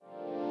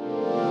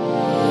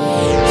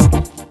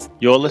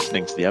You're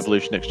listening to the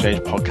Evolution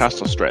Exchange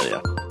Podcast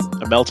Australia,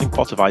 a melting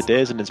pot of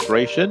ideas and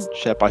inspiration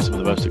shared by some of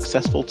the most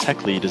successful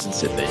tech leaders in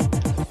Sydney.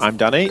 I'm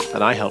Danny,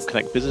 and I help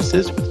connect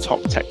businesses with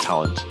top tech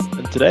talent.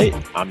 And today,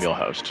 I'm your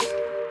host.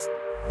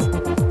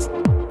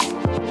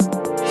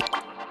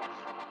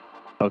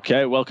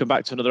 Okay, welcome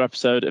back to another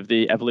episode of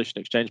the Evolution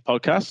Exchange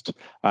podcast.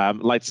 I'd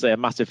like to say a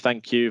massive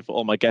thank you for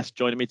all my guests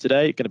joining me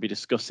today. Going to be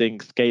discussing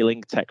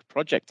scaling tech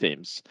project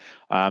teams.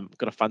 I've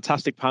got a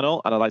fantastic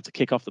panel, and I'd like to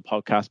kick off the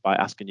podcast by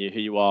asking you who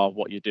you are,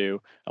 what you do,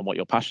 and what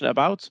you're passionate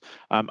about.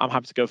 I'm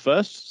happy to go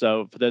first.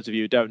 So for those of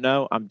you who don't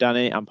know, I'm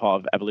Danny. I'm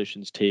part of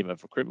Evolution's team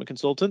of recruitment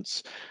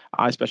consultants.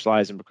 I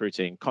specialize in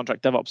recruiting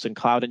contract DevOps and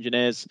cloud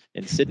engineers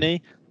in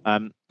Sydney.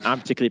 I'm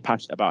particularly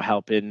passionate about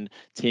helping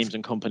teams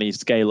and companies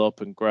scale up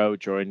and grow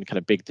during kind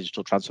of big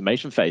digital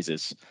transformation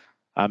phases.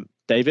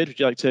 David, would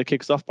you like to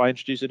kick us off by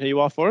introducing who you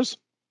are for us?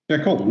 Yeah,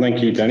 cool.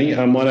 Thank you, Danny.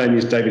 My name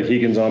is David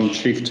Higgins. I'm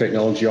Chief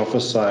Technology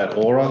Officer at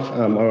Aura.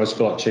 I always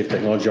feel like Chief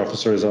Technology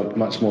Officer is a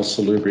much more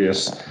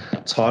salubrious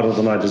title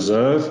than I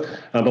deserve.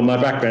 But my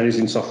background is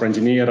in software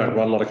engineering. I don't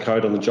write a lot of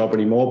code on the job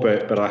anymore,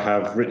 but I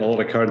have written a lot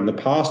of code in the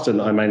past,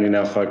 and I mainly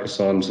now focus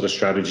on sort of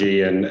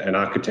strategy and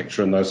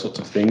architecture and those sorts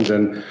of things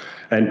and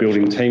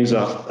building teams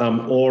up.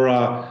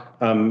 Aura,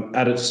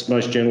 at its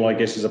most general, I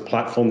guess, is a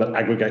platform that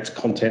aggregates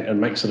content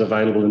and makes it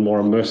available in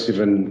more immersive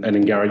and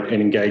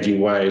engaging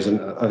ways. And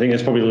I think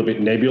it's probably a little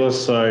bit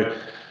nebulous. So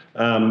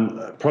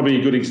probably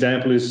a good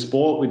example is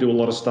sport. We do a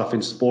lot of stuff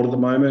in sport at the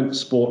moment.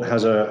 Sport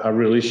has a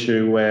real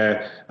issue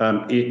where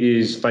it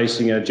is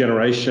facing a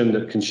generation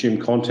that consume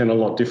content a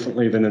lot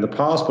differently than in the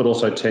past, but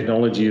also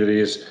technology that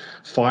is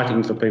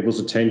fighting for people's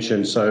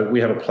attention. So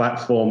we have a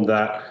platform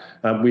that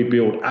we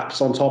build apps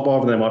on top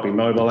of. They might be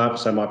mobile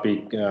apps, they might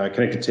be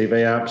connected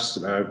TV apps,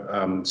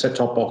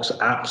 set-top box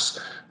apps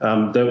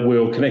that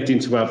will connect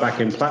into our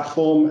back-end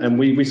platform. And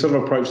we sort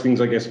of approach things,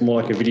 I guess,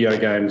 more like a video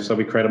game. So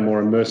we create a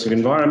more immersive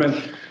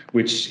environment,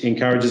 which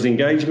encourages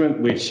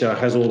engagement, which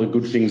has all the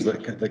good things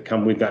that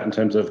come with that in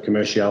terms of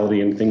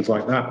commerciality and things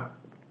like that.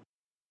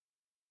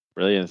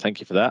 Brilliant. Thank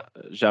you for that.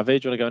 Xavi, do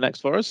you want to go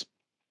next for us?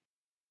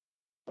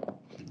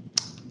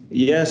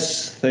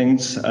 Yes,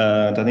 thanks,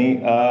 Danny.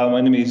 My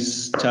name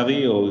is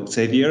Xavi, or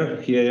Xavier,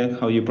 here,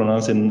 how you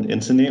pronounce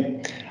in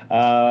Sydney.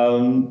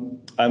 I'm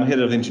head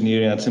of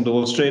engineering at Simple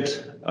Wall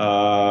Street,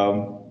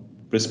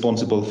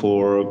 responsible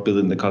for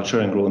building the culture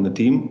and growing the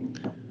team.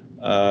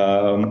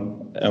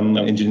 I'm an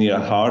engineer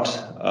at heart,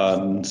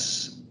 and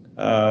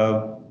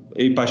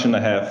a passion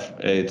I have,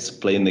 it's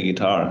playing the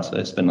guitar. So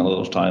I spend a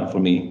lot of time, for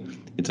me,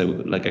 it's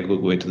like a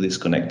good way to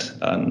disconnect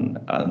and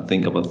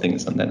think about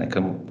things, and then I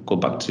can go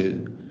back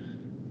to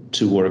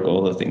work,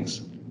 all the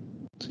things.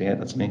 So yeah,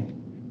 that's me.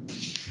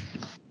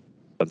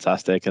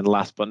 Fantastic. And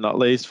last but not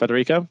least,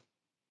 Federico.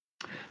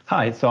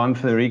 Hi, so I'm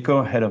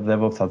Federico, head of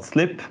DevOps at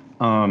Slyp.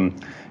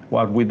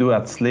 What we do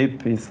at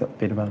Slyp is a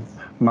bit of a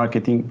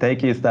marketing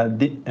take, is that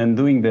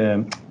doing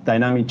the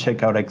dynamic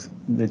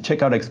the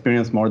checkout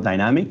experience more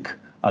dynamic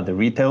at the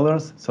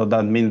retailers. So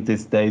that means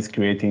these days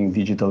creating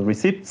digital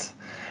receipts,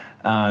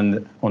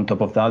 and on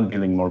top of that,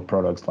 building more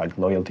products like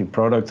loyalty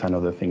products and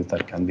other things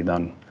that can be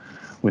done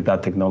with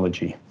that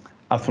technology.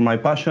 As for my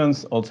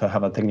passions, also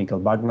have a technical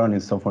background in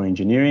software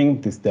engineering.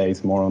 These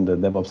days more on the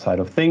DevOps side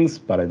of things,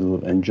 but I do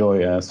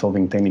enjoy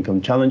solving technical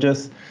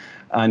challenges.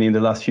 And in the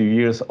last few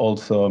years,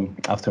 also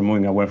after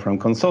moving away from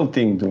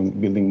consulting,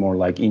 building more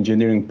like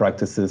engineering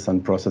practices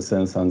and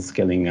processes and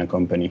scaling a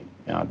company.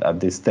 At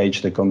this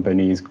stage, the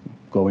company is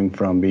going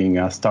from being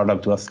a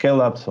startup to a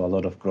scale-up, so a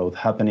lot of growth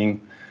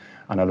happening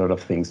and a lot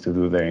of things to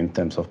do there in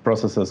terms of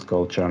processes,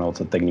 culture, and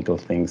also technical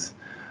things.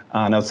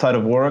 And outside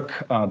of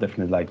work,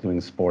 definitely like doing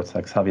sports.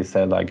 Like Xavi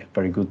said, like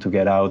very good to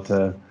get out,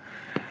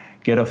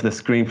 get off the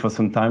screen for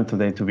some time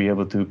today to be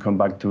able to come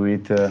back to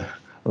it,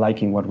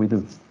 liking what we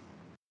do.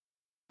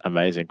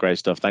 Amazing. Great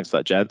stuff. Thanks for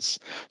that, gents.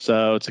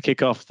 So to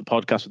kick off the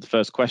podcast with the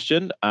first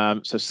question,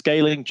 so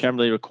scaling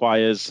generally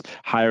requires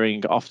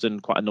hiring often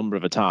quite a number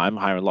of a time,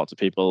 hiring lots of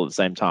people at the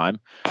same time.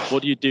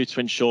 What do you do to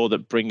ensure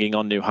that bringing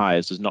on new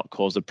hires does not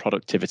cause the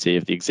productivity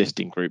of the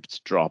existing group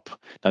to drop?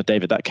 Now,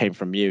 David, that came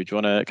from you. Do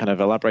you want to kind of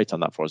elaborate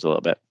on that for us a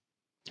little bit?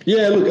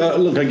 Yeah,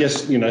 look. I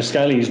guess,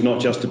 scaling is not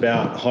just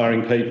about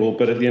hiring people,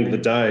 but at the end of the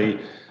day,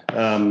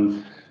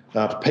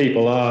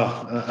 people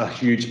are a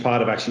huge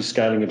part of actually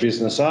scaling a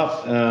business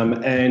up.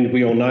 And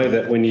we all know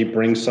that when you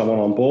bring someone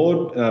on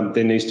board,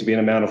 there needs to be an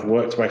amount of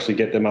work to actually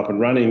get them up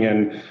and running.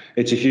 And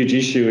it's a huge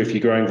issue if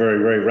you're growing very,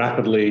 very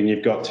rapidly and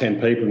you've got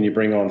 10 people and you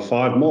bring on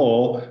 5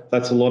 more.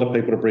 That's a lot of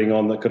people to bring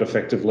on that could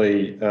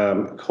effectively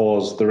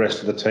cause the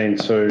rest of the team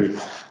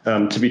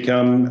to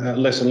become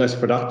less and less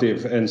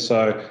productive. And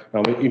so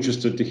I'm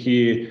interested to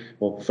hear,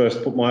 well,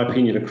 first put my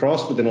opinion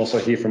across, but then also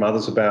hear from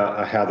others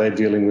about how they're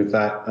dealing with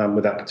that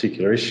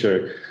particular issue.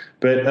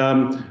 But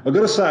I've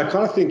got to say, I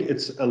kind of think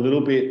it's a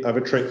little bit of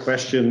a trick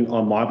question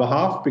on my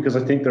behalf, because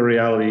I think the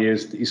reality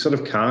is that you sort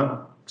of can't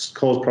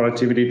cause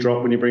productivity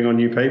drop when you bring on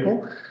new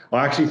people.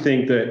 I actually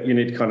think that you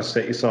need to kind of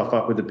set yourself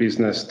up with the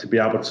business to be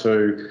able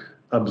to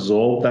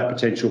absorb that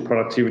potential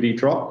productivity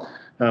drop.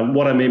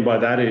 What I mean by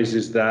that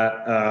is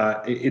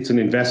that it's an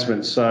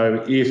investment.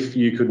 So if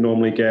you could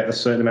normally get a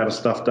certain amount of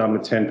stuff done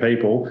with 10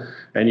 people,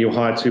 and you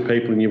hire 2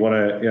 people and you want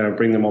to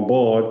bring them on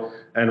board,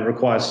 and it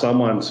requires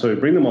someone to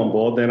bring them on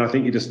board, then I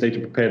think you just need to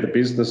prepare the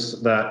business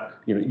that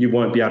you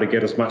won't be able to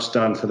get as much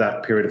done for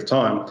that period of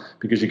time,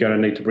 because you're going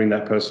to need to bring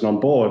that person on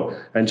board.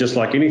 And just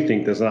like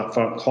anything, there's an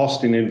upfront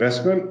cost in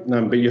investment,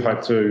 but you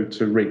hope to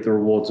reap the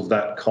rewards of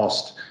that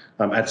cost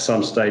at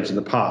some stage in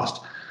the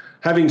past.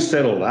 Having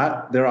said all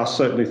that, there are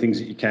certainly things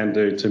that you can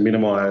do to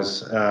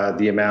minimise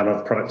the amount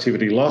of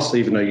productivity loss,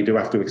 even though you do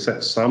have to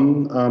accept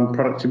some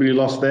productivity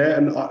loss there.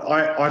 And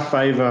I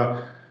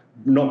favour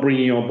not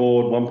bringing on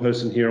board one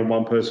person here and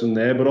one person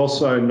there, but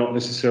also not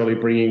necessarily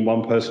bringing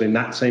one person in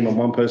that team and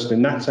one person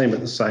in that team at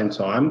the same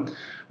time.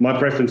 My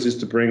preference is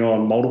to bring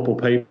on multiple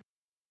people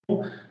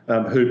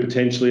who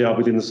potentially are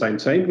within the same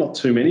team, not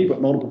too many,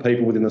 but multiple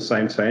people within the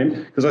same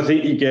team, because I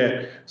think you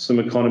get some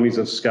economies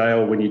of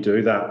scale when you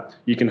do that.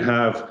 You can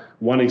have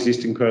one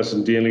existing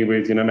person dealing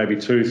with, maybe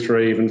 2,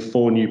 3, even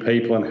 4 new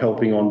people and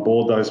helping on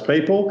board those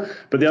people.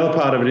 But the other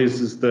part of it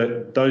is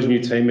that those new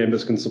team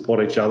members can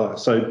support each other.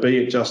 So be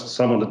it just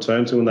someone to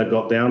turn to when they've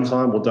got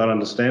downtime or don't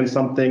understand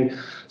something,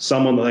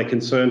 someone that they can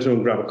turn to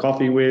and grab a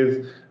coffee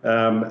with,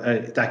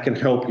 that can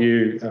help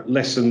you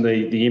lessen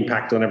the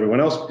impact on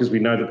everyone else, because we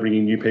know that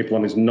bringing new people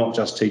on is not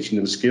just teaching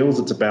them skills,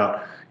 it's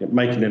about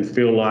making them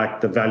feel like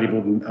the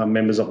valuable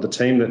members of the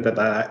team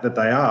that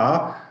they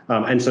are.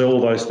 And so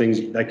all those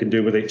things they can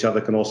do with each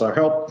other can also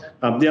help.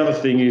 The other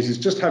thing is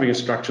just having a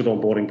structured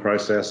onboarding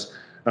process,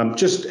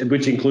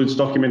 which includes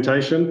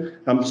documentation,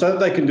 so that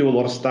they can do a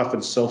lot of stuff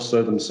and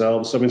self-serve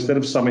themselves. So instead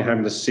of somebody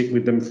having to sit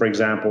with them, for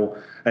example,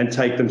 and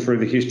take them through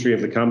the history of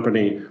the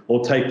company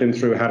or take them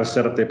through how to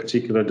set up their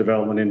particular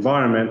development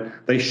environment,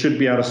 they should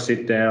be able to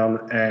sit down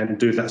and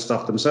do that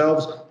stuff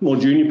themselves. More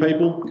junior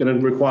people are going to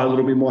require a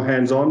little bit more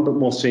hands-on, but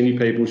more senior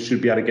people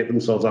should be able to get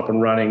themselves up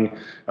and running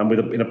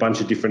in a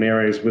bunch of different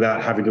areas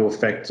without having to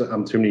affect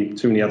too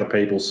many other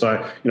people.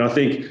 So, I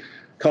think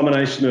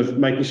combination of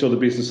making sure the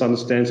business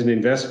understands an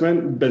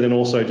investment, but then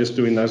also just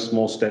doing those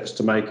small steps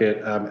to make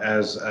it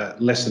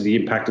lessen the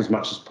impact as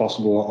much as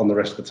possible on the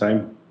rest of the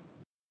team.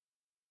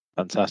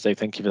 Fantastic.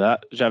 Thank you for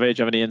that. Xavi,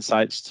 do you have any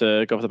insights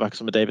to go off the back of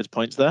some of David's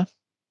points there?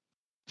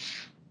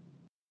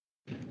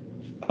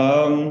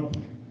 No,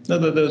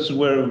 those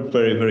were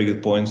very, very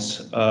good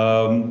points.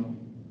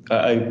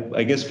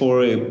 I guess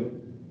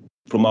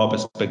from our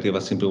perspective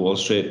at Simple Wall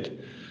Street,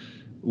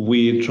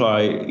 we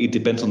try, it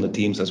depends on the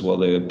teams as well.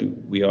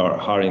 We are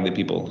hiring the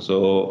people.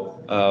 So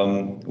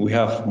we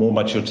have more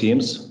mature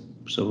teams.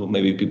 So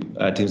maybe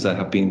teams that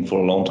have been for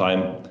a long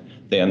time,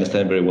 they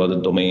understand very well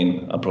the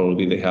domain, and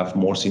probably they have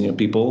more senior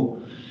people.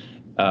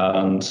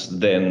 And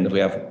then we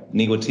have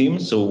newer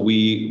teams. So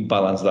we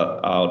balance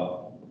that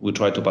out. We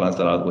try to balance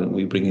that out when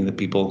we bring in the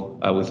people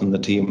within the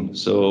team.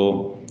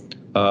 So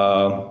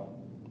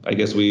I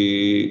guess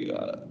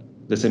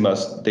the same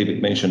as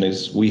David mentioned,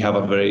 is we have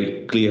a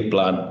very clear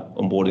plan,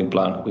 onboarding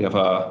plan. We have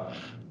a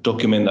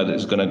document that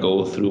is going to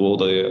go through all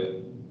the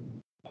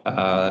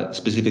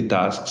specific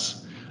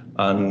tasks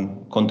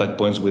and contact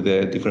points with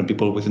the different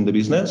people within the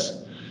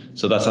business.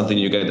 So that's something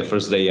you get the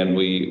first day, and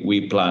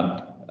we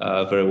plan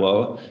very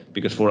well,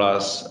 because for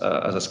us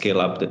as a scale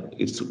up,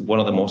 it's one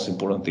of the most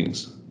important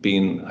things.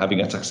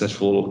 Having a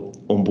successful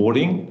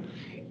onboarding,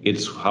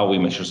 it's how we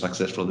measure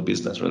success for the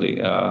business, really.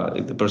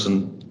 If the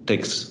person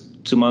takes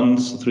 2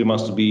 months, 3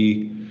 months to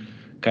be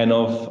kind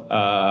of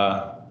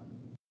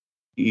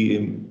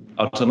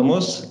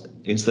autonomous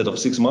instead of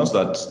 6 months,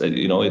 that's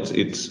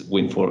it's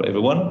win for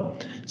everyone.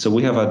 So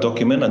we have a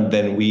document, and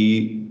then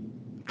we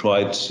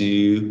try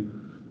to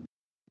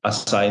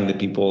assign the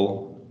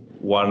people,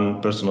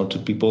 1 person or 2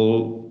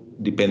 people,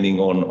 depending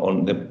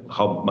on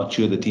how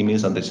mature the team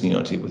is and the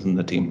seniority within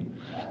the team.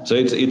 So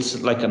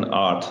it's like an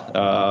art,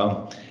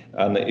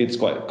 and it's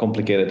quite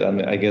complicated,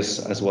 and I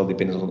guess as well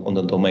depends on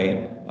the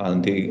domain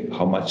and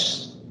how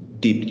much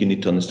deep you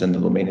need to understand the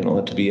domain in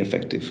order to be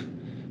effective.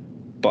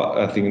 But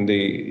I think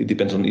it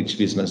depends on each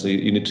business. So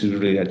you need to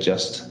really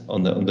adjust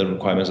on the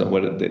requirements and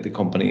where the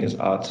company is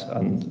at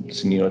and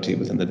seniority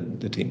within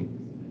the team.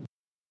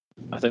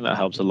 I think that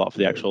helps a lot for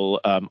the actual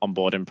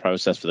onboarding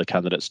process for the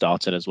candidate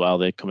starting as well.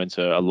 They come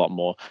into a lot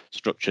more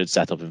structured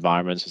setup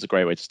environments. It's a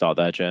great way to start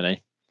their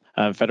journey.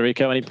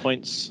 Federico, any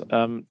points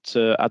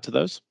to add to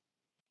those?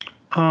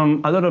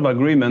 A lot of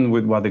agreement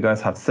with what the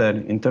guys have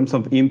said. In terms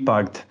of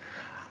impact,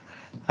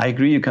 I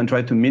agree you can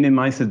try to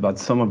minimize it, but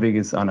some of it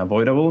is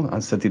unavoidable,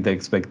 and setting the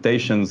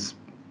expectations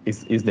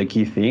is the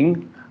key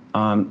thing.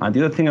 And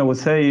the other thing I would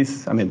say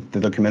is, the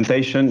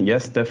documentation,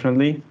 yes,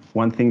 definitely.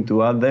 One thing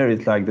to add there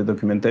is like the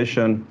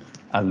documentation,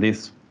 at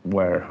least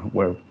where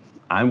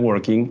I'm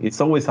working, it's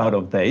always out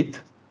of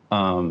date.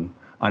 And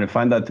I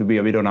find that to be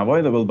a bit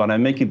unavoidable, but I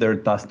make it their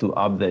task to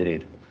update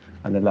it.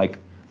 And then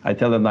I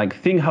tell them,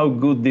 think how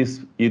good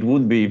it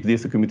would be if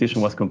this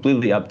documentation was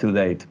completely up to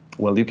date.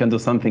 Well, you can do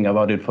something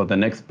about it for the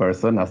next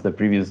person as the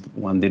previous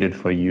one did it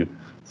for you.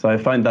 So I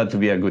find that to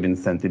be a good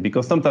incentive,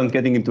 because sometimes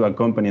getting into a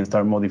company and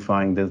start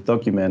modifying this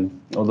document,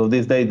 although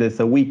these days there's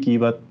a wiki,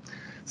 but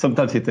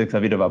sometimes it takes a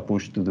bit of a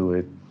push to do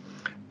it.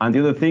 And the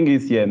other thing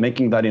is,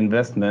 making that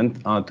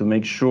investment to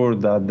make sure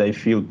that they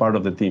feel part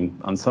of the team.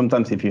 And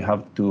sometimes if you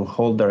have to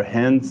hold their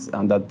hands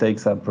and that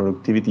takes a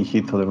productivity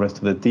hit for the rest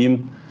of the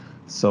team,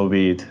 so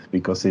be it,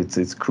 because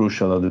it's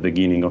crucial at the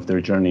beginning of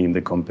their journey in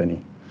the company.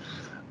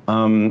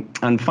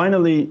 And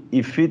finally,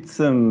 if it's,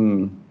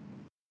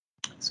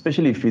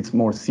 especially if it's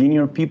more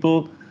senior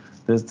people,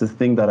 there's this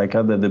thing that I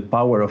call the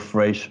power of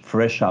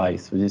fresh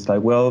eyes, which is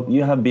like, well,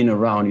 you have been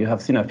around, you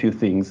have seen a few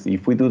things.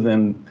 If we do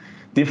them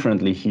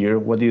differently here,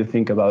 what do you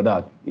think about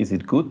that? Is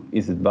it good?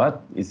 Is it bad?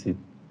 Is it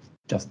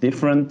just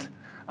different?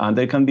 And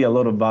there can be a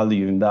lot of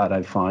value in that,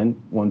 I find,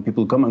 when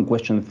people come and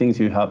question things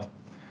you have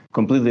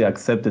completely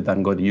accepted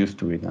and got used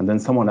to it. And then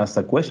someone asks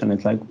a question,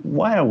 it's like,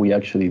 why are we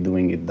actually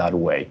doing it that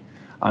way?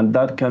 And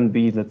that can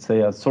be, let's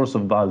say, a source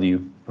of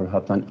value,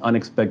 perhaps an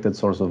unexpected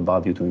source of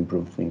value to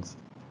improve things.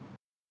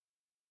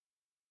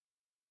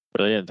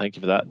 Brilliant. Thank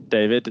you for that,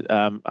 David.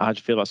 How do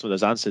you feel about some of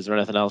those answers? Is there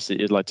anything else that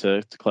you'd like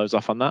to close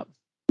off on that?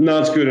 No,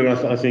 it's good, and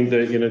I think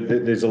that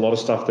there's a lot of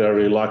stuff that I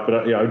really like,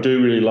 but I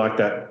do really like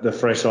that the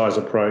fresh eyes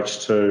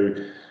approach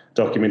to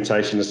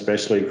documentation,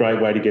 especially. Great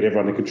way to get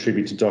everyone to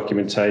contribute to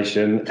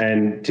documentation,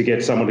 and to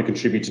get someone to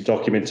contribute to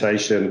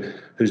documentation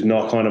who's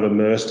not kind of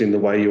immersed in the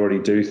way you already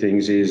do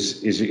things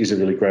is a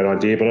really great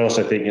idea. But I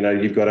also think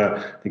you've got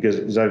to, because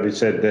Xavi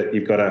said that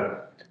you've got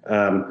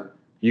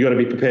to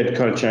be prepared to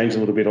kind of change a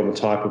little bit on the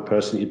type of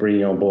person that you're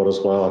bringing on board as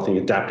well. I think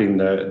adapting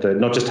the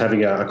not just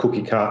having a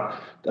cookie cut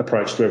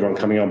approach to everyone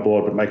coming on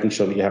board, but making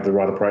sure that you have the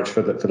right approach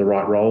for the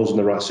right roles and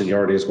the right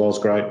seniority as well is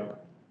great.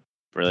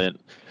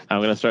 Brilliant. I'm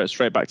going to throw it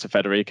straight back to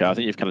Federico. I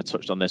think you've kind of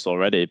touched on this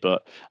already,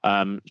 but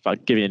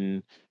about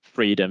giving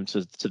freedom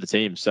to the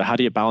teams. So how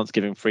do you balance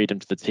giving freedom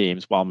to the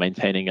teams while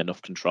maintaining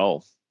enough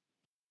control?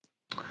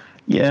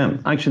 Yeah,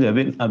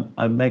 actually,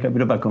 I make a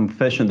bit of a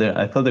confession there.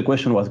 I thought the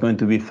question was going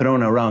to be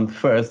thrown around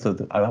first,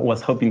 so I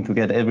was hoping to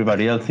get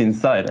everybody else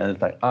inside, and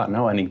it's like,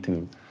 now I need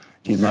to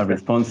give my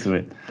response to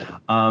it.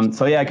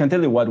 So yeah, I can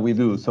tell you what we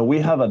do. So we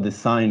have a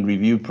design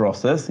review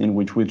process in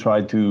which we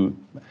try to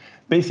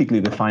basically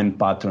define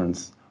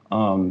patterns.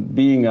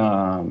 Being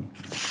a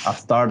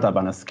startup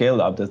and a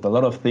scale-up, there's a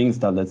lot of things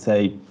that, let's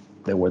say,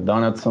 they were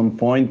done at some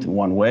point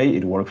one way,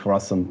 it worked for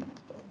us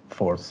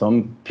for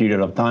some period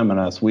of time, and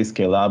as we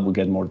scale up, we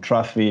get more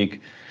traffic,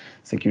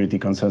 security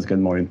concerns get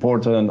more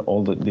important,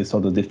 these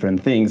other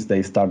different things,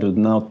 they started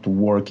not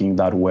working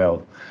that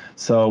well.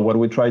 So what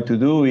we try to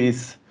do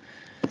is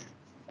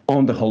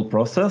own the whole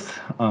process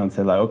and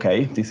say, like,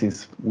 okay,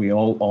 we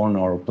all own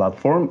our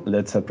platform,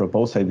 let's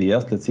propose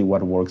ideas, let's see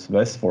what works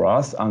best for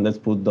us, and let's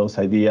put those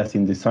ideas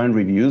in design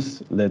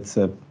reviews, let's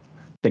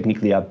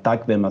technically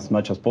attack them as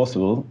much as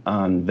possible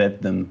and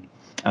vet them.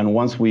 And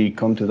once we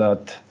come to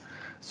that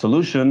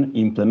solution,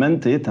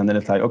 implement it, and then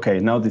it's like, okay,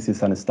 now this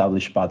is an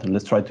established pattern.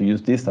 Let's try to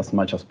use this as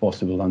much as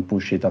possible and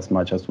push it as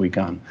much as we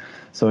can.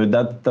 So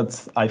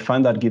that's I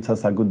find that gives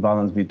us a good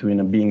balance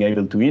between being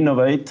able to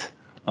innovate,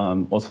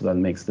 also that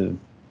makes the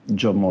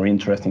job more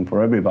interesting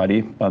for everybody,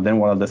 but then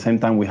while at the same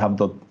time we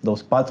have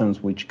those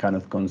patterns which kind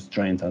of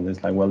constrain, and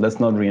it's like, well, let's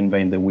not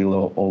reinvent the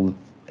wheel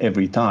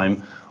every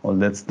time, or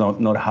let's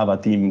not have a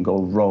team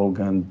go rogue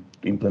and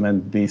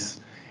implement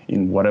this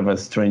in whatever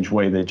strange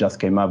way they just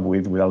came up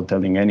with without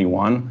telling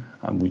anyone,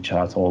 which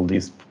has all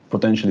these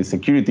potentially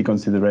security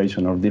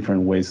consideration or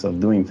different ways of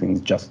doing things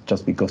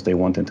just because they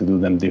wanted to do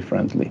them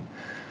differently.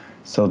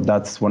 So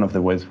that's one of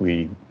the ways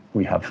we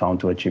have found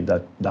to achieve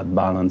that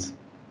balance,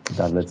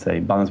 that, let's say,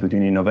 balance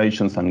between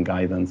innovations and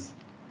guidance.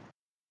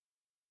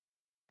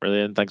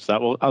 Brilliant, thanks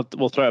for that.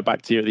 We'll throw it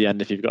back to you at the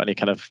end if you've got any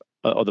kind of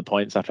other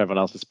points after everyone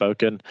else has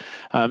spoken.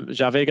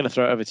 Xavi, going to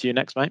throw it over to you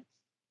next, mate.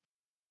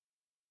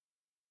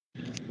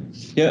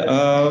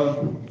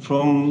 Yeah,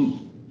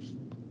 from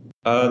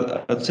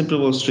at Simple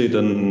Wall Street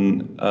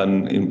and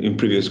in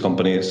previous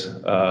companies,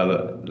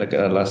 like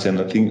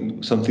Atlassian, I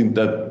think something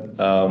that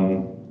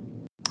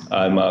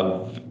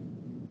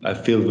I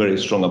feel very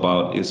strong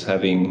about is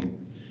having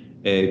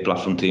a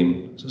platform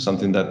team. So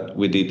something that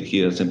we did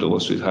here at Simple Wall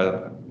Street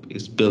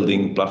is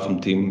building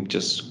platform team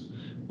just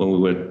when we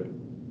were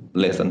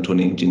less than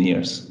 20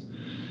 engineers,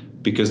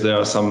 because there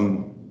are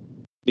some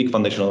big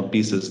foundational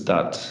pieces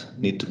that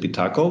need to be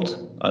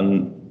tackled,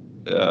 and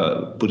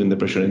putting the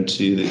pressure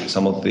into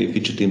some of the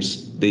feature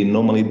teams, they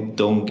normally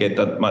don't get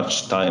that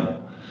much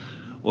time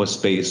or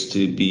space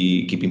to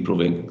keep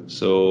improving.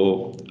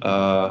 So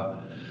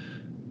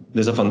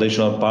there's a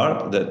foundational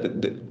part,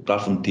 that the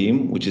platform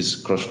team, which is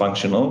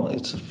cross-functional,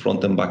 it's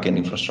front and back-end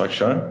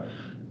infrastructure.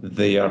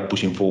 They are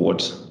pushing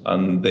forward,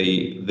 and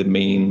the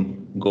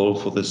main goal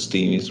for this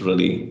team is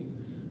really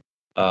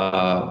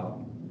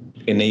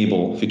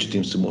enable feature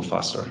teams to move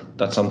faster.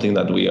 That's something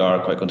that we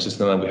are quite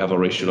consistent, and we have a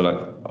ratio like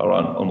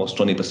around almost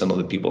 20% of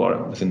the people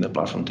are within the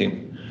platform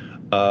team.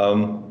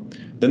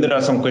 Then there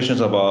are some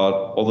questions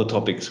about other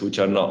topics which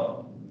are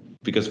not,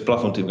 because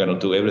platform team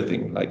cannot do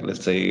everything. Like,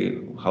 let's say,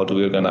 how do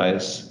we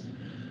organize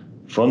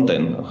front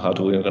end? How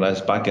do we organize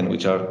back end?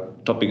 Which are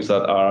topics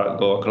that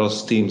go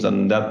across teams,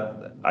 and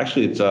that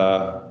Actually,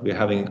 we're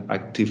having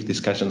active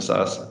discussions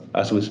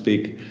as we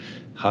speak.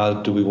 How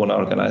do we want to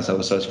organize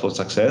ourselves for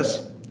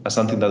success? As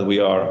something that we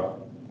are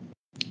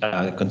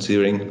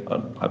considering.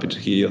 I'm happy to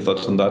hear your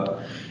thoughts on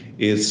that.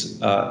 Is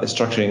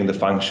structuring the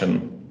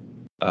function,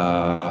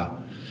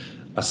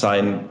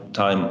 assign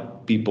time,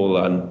 people,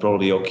 and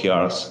probably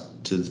OKRs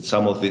to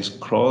some of these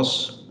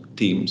cross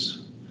teams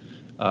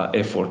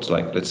efforts,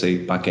 like let's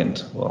say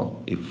backend.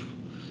 Well,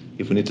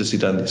 if we need to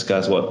sit and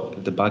discuss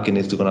what the backend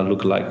is going to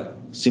look like,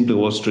 simply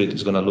Wall Street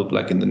is going to look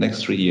like in the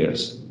next 3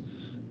 years,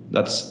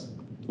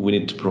 we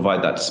need to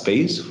provide that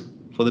space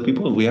for the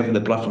people. We have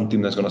the platform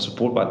team that's going to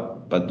support,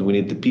 but we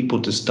need the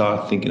people to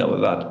start thinking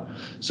about that.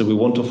 So we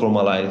want to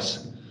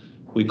formalize.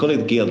 We call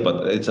it guild,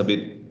 but it's a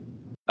bit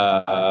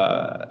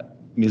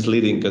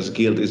misleading because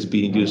guild is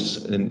being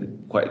used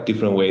in quite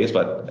different ways,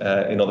 but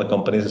in other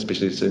companies,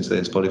 especially since the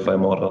Spotify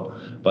model.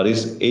 But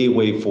it's a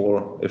way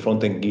for a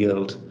front-end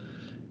guild.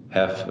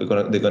 They're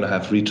going to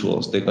have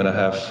rituals. They're going to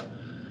have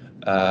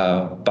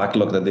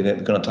backlog that they're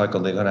going to tackle.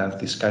 They're going to have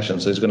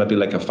discussions. So it's going to be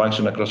like a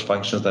function across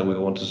functions that we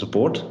want to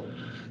support.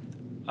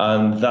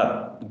 And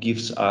that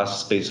gives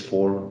us space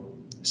for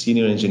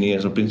senior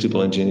engineers or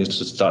principal engineers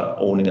to start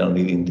owning and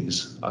leading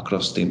this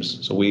across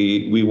teams. So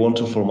we want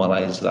to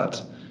formalize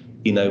that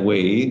in a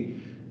way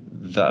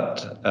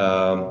that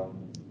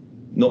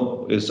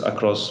is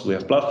across. We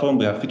have platform,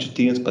 we have feature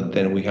teams, but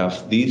then we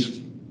have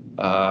these.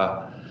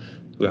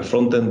 We have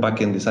front-end,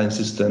 back-end design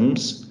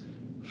systems,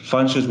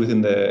 functions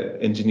within the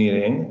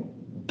engineering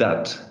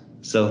that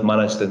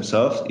self-manage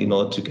themselves in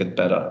order to get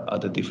better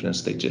at the different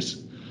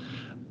stages.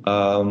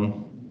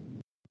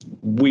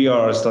 We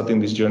are starting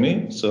this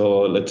journey,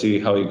 so let's see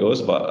how it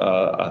goes. But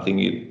I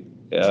think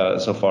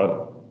so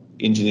far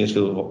engineers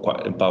feel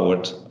quite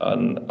empowered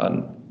and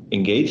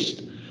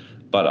engaged.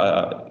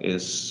 But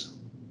it's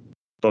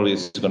going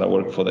to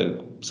work for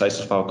the size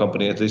of our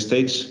company at this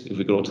stage. If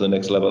we go to the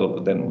next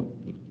level,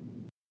 then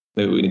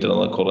maybe we need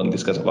another call and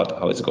discuss about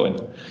how it's going,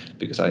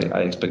 because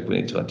I expect we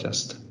need to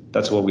adjust.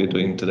 That's what we're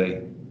doing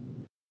today.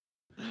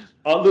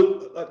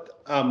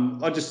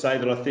 I'll just say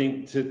that I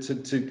think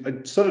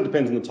it sort of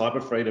depends on the type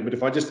of freedom, but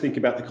if I just think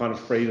about the kind of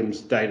freedoms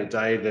day to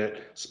day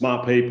that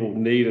smart people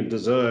need and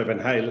deserve,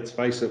 and hey, let's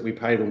face it, we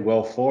pay them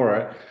well for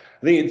it.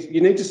 I think you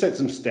need to set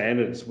some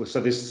standards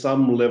so there's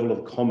some level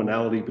of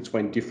commonality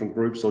between different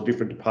groups or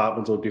different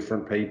departments or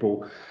different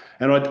people.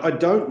 And I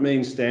don't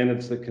mean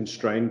standards that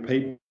constrain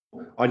people.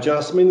 I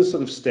just mean the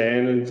sort of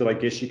standards that I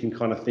guess you can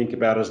kind of think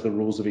about as the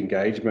rules of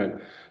engagement.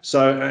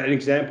 So an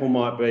example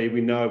might be, we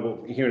know,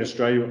 well, here in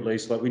Australia at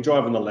least, like we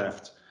drive on the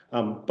left,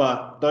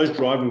 but those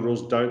driving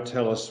rules don't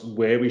tell us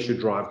where we should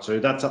drive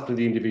to. That's up to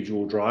the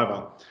individual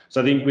driver.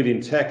 So I think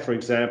within tech, for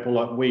example,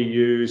 like we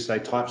use, say,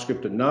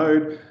 TypeScript and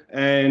Node,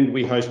 and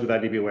we host with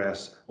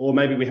AWS, or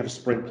maybe we have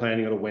sprint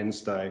planning on a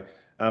Wednesday.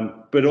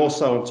 But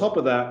also on top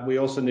of that, we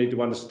also need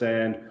to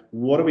understand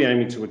what are we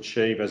aiming to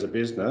achieve as a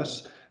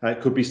business. It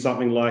could be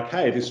something like,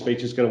 hey, this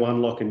feature is going to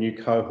unlock a new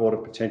cohort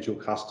of potential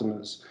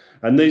customers.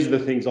 And these are the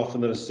things often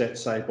that are set,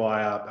 say,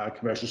 by a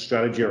commercial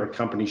strategy or a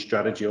company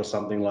strategy or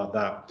something like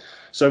that.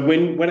 So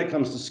when it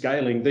comes to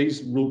scaling,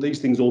 these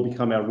things all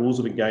become our rules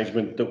of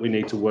engagement that we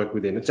need to work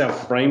within. It's our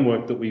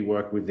framework that we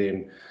work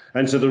within.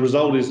 And so the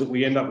result is that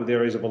we end up with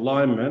areas of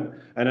alignment.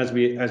 And as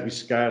we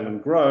scale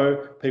and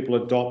grow, people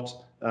adopt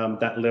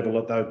that level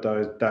of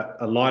that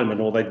alignment,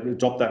 or they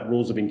adopt that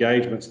rules of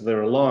engagement so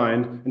they're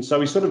aligned. And so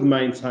we sort of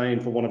maintain,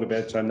 for want of a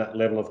better term, that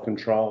level of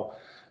control.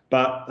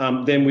 But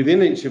then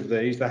within each of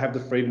these, they have the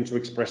freedom to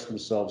express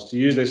themselves, to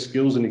use their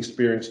skills and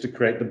experience to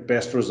create the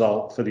best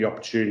result for the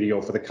opportunity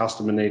or for the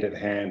customer need at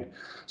hand.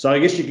 So I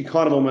guess you could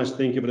kind of almost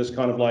think of it as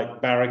kind of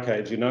like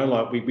barricades, you know,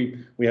 like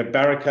we have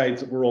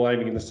barricades that we're all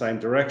aiming in the same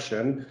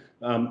direction.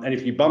 And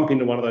if you bump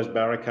into one of those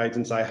barricades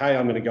and say, hey,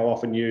 I'm going to go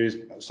off and use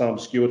some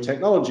obscure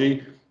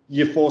technology,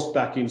 you're forced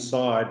back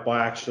inside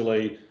by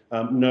actually,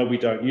 no, we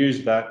don't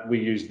use that, we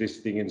use this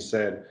thing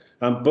instead.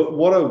 But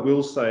what I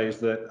will say is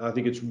that I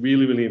think it's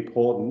really, really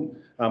important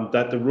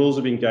that the rules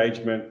of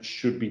engagement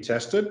should be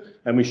tested,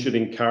 and we should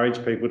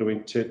encourage people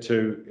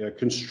to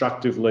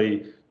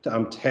constructively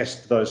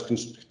test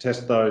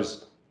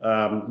those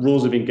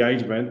rules of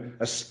engagement,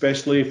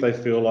 especially if they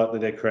feel like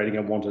that they're creating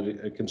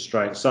unwanted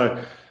constraints.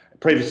 So,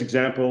 previous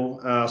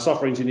example,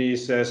 software engineer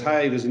says,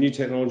 hey, there's a new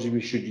technology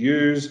we should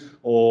use,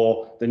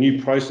 or the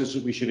new process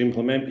that we should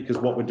implement because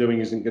what we're doing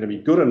isn't going to be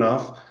good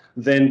enough,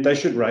 then they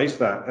should raise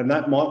that. And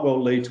that might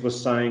well lead to us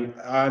saying,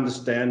 I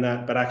understand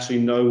that, but actually,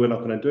 no, we're not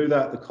going to do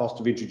that. The cost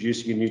of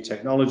introducing a new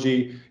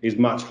technology is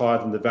much higher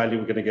than the value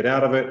we're going to get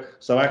out of it.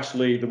 So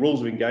actually, the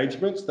rules of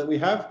engagements that we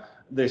have,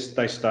 they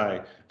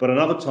stay. But at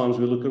other times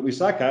we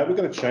say, okay, we're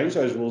going to change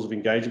those rules of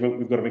engagement.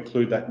 We've got to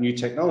include that new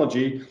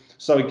technology.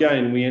 So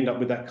again, we end up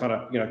with that kind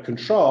of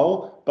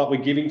control, but we're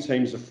giving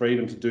teams the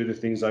freedom to do the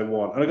things they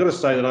want. And I've got to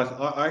say that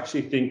I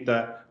actually think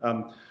that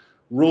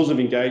rules of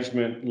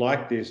engagement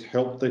like this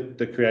help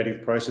the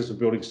creative process of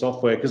building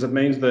software, because it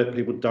means that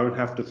people don't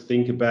have to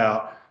think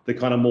about the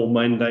kind of more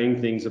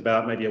mundane things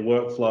about maybe a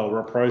workflow or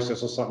a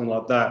process or something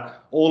like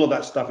that. All of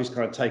that stuff is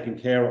kind of taken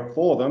care of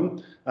for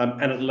them,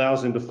 and it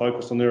allows them to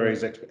focus on their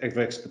areas of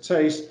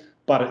expertise,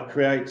 but it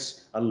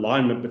creates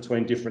alignment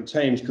between different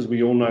teams because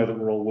we all know that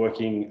we're all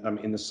working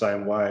in the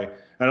same way.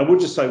 And I would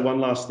just say one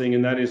last thing,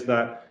 and that is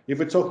that if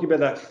we're talking about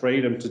that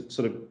freedom to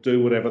sort of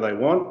do whatever they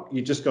want,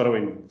 you just got to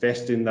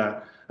invest in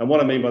that. And what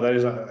I mean by that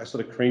is I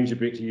sort of cringe a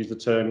bit to use the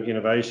term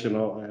innovation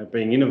or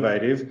being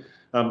innovative.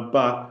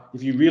 But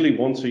if you really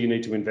want to, you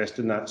need to invest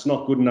in that. It's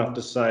not good enough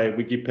to say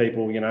we give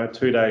people,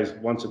 2 days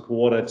once a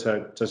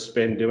quarter to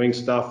spend doing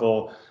stuff,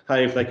 or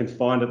hey, if they can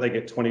find it, they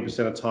get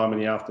 20% of time in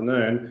the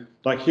afternoon.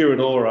 Like here at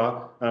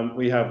Aura,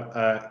 we have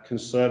a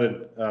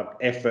concerted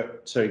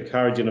effort to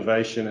encourage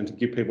innovation and to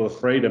give people the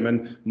freedom.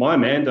 And my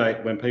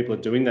mandate when people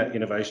are doing that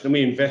innovation, and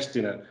we invest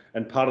in it,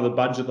 and part of the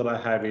budget that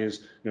I have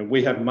is,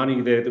 we have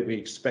money there that we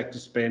expect to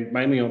spend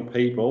mainly on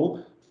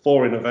people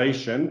for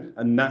innovation,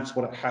 and that's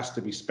what it has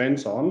to be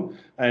spent on.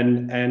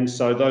 And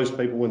so those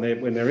people, when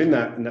they're in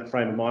that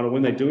frame of mind, or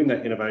when they're doing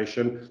that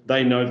innovation,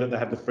 they know that they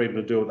have the freedom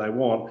to do what they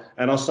want.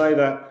 And I'll say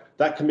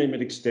that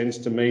commitment extends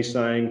to me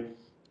saying,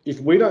 if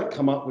we don't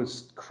come up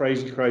with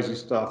crazy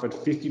stuff and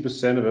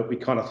 50% of it we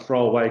kind of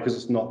throw away because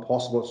it's not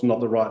possible, it's not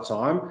the right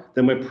time,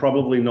 then we're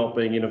probably not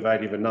being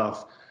innovative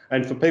enough.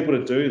 And for people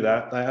to do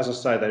that, as I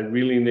say, they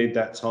really need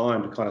that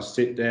time to kind of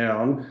sit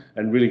down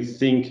and really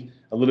think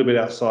a little bit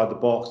outside the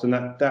box, and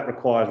that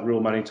requires real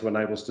money to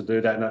enable us to do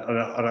that.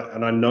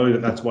 And I know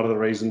that that's one of the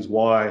reasons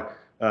why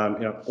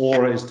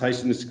Aura is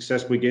tasting the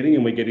success we're getting,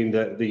 and we're getting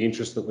the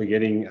interest that we're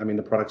getting in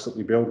the products that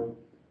we build.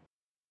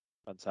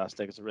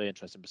 Fantastic. It's a really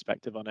interesting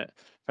perspective on it.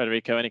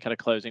 Federico, any kind of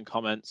closing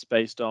comments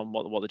based on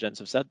what the gents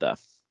have said there?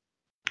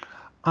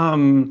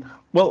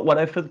 Well, what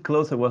I felt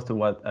closer was to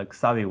what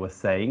Xavi was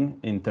saying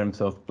in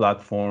terms of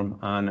platform,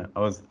 and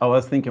I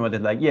was thinking about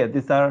it like, yeah,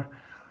 these are,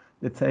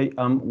 let's say,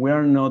 we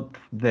are not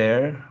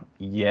there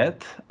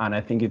yet, and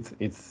I think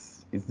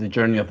it's the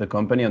journey of the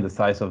company and the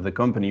size of the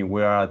company.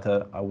 We are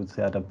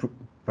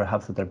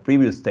perhaps at a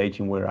previous stage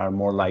in where are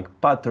more like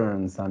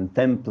patterns and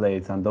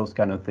templates and those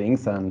kind of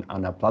things, and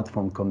a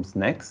platform comes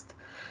next.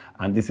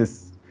 And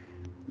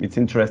it's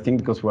interesting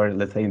because we're,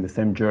 let's say, in the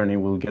same journey.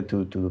 We'll get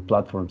to the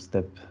platform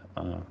step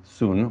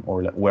soon,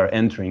 or we're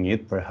entering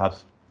it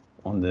perhaps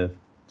on the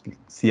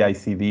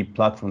CI/CD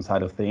platform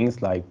side of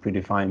things, like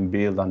predefined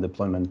build and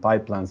deployment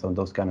pipelines and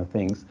those kind of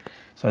things.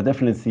 So I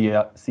definitely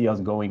see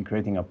us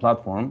creating a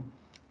platform.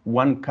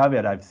 One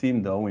caveat I've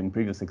seen though in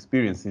previous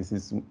experiences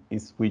is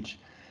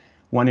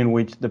one in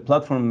which the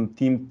platform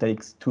team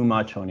takes too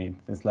much on it.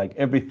 It's like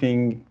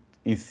everything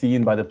is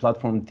seen by the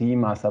platform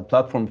team as a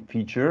platform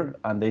feature,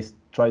 and they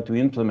try to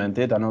implement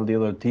it, and all the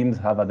other teams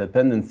have a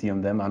dependency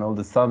on them, and all of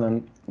a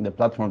sudden the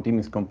platform team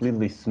is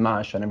completely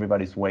smashed and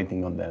everybody's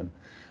waiting on them.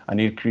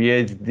 And it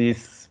creates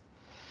this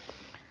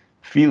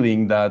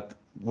feeling that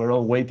we're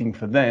all waiting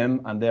for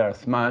them and they are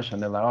smashed,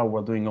 and they're like, oh,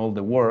 we're doing all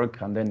the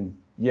work, and then,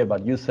 yeah,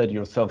 but you said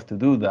yourself to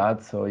do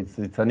that. So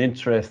it's an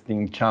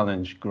interesting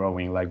challenge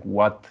growing, like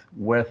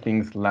where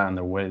things land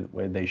or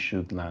where they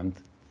should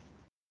land.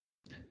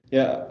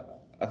 Yeah,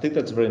 I think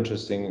that's very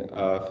interesting,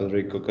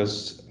 Federico,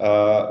 because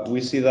we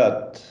see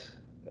that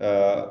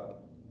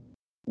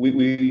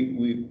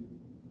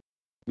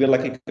we're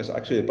lucky because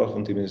actually the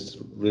platform team is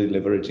really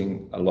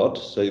leveraging a lot.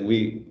 So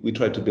we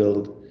try to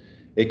build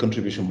a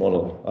contribution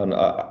model, and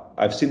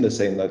I've seen the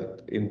same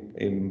that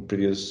in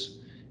previous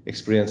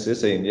experiences,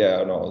 saying,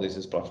 yeah, no, this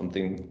is platform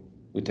thing,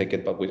 we take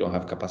it, but we don't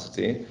have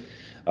capacity.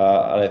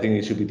 And I think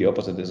it should be the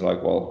opposite. It's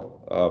like,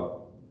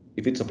 well,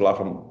 if it's a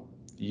platform,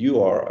 you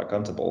are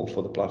accountable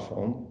for the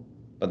platform,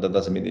 but that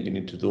doesn't mean that you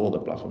need to do all the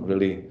platform.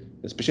 Really,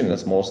 especially in a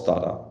small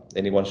startup,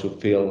 anyone should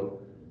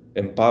feel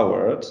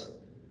empowered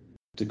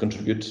to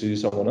contribute to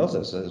someone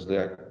else's. There's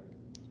like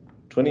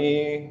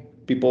 20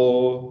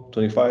 people,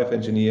 25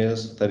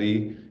 engineers,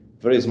 30,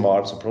 very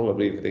smart. So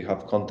probably if they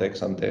have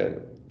context and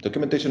their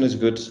documentation is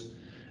good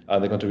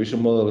and the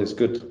contribution model is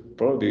good,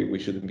 probably we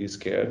shouldn't be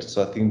scared.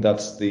 So I think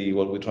that's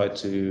what we try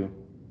to,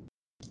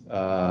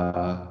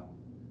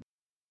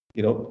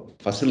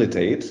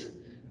 facilitate.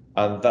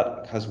 And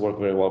that has worked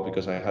very well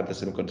because I had the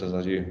same concerns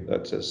as you.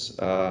 That just,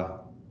 having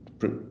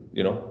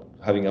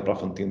a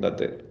platform team that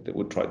they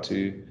would try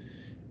to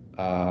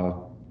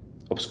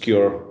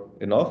obscure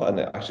enough, and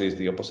actually it's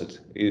the opposite.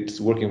 It's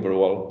working very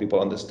well. People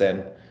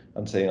understand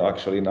and saying,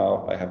 actually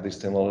now I have this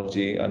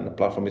technology and the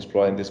platform is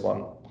providing this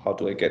one. How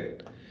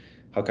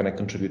can I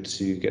contribute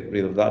to get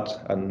rid of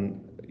that?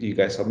 And you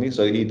guys help me.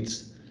 So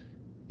it's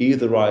if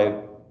the right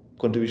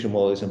contribution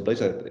model is in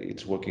place,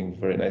 it's working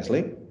very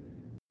nicely.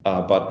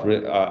 But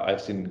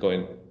I've seen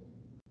going,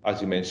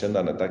 as you mentioned,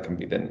 and that can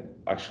be then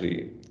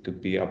actually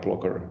could be a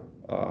blocker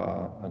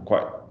and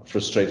quite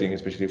frustrating,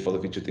 especially for the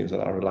feature teams that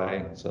are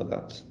relying. So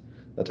that's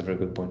a very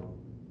good point.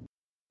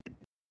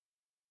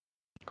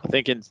 I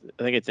think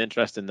it's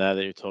interesting there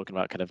that you're talking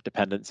about kind of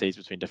dependencies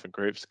between different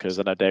groups, because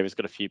I know David's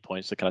got a few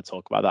points to kind of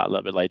talk about that a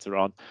little bit later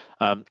on.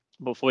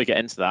 Before we get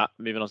into that,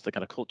 moving on to the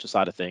kind of culture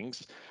side of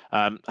things,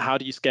 how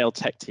do you scale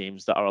tech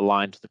teams that are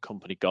aligned to the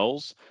company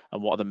goals,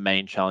 and what are the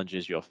main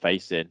challenges you're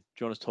facing? Do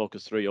you want to talk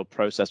us through your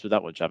process with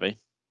that one, Xavi?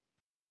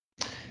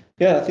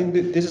 Yeah, I think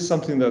this is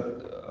something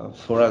that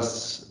for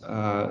us,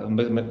 on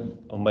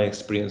my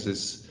experience,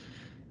 is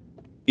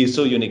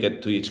so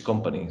unique to each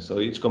company. So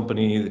each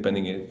company,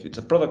 depending if it's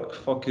a product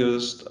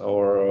focused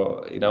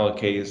or in our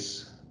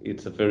case,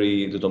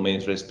 the domain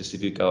is very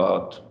specific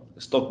about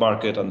the stock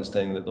market,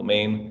 understanding the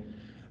domain.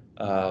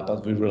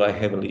 But we rely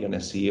heavily on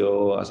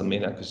SEO as a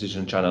main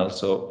acquisition channel.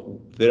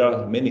 So there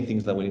are many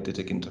things that we need to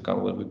take into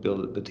account when we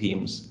build the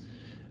teams.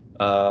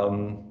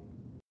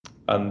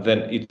 And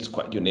then it's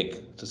quite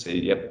unique to say,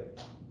 yep,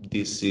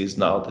 this is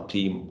now the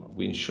team.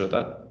 We ensure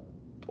that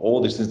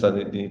all these things that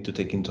they need to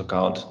take into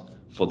account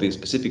for the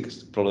specific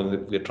problem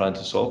that we're trying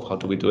to solve, how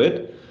do we do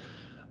it?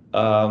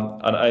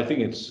 And I think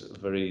it's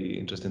very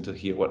interesting to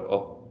hear what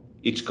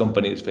each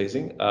company is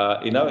facing.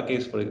 In our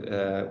case,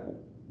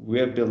 we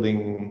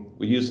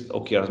use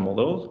OKRs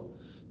model.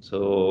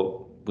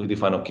 So we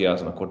define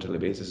OKRs on a quarterly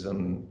basis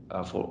and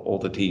for all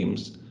the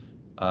teams.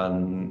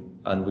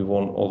 And we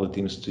want all the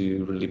teams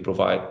to really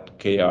provide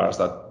KRs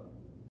that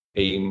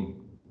aim,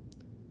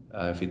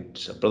 if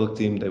it's a product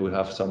team, they will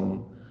have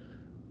some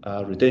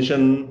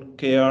retention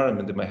KR, and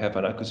then they might have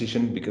an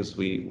acquisition because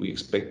we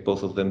expect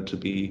both of them to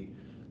be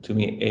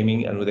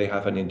aiming, and they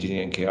have an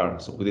engineering KR.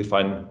 So we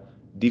define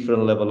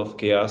different level of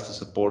KRs to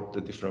support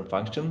the different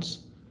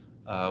functions.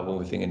 When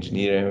we think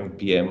engineering,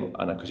 PM,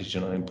 and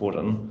acquisition are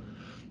important.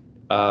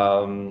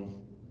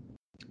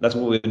 That's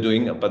what we're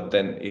doing, but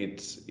then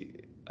it's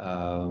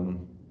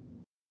one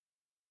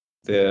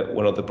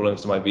of the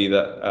problems might be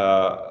that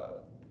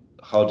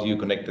how do you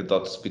connect the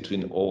dots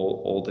between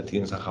all the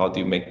teams, and how do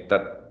you make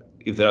that,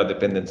 if there are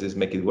dependencies,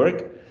 make it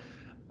work?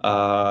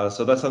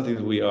 So that's something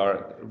that we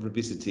are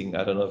revisiting.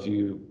 I don't know if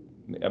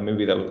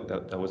maybe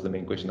that was the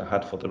main question I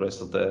had for the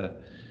rest of the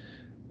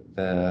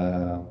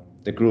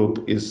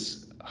group,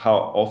 is how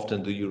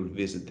often do you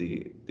revisit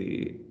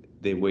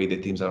the way the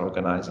teams are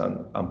organized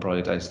and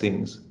prioritize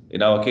things?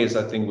 In our case,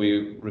 I think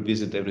we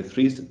revisit every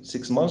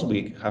 6 months.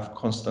 We have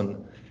constant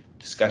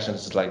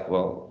discussions like,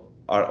 well,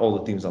 are all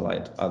the teams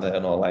aligned? Are they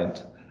not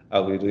aligned?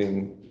 Are we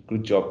doing a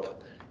good job?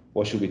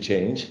 What should we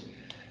change?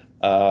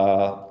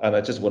 And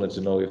I just wanted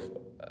to know if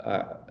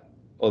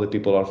other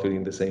people are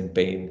feeling the same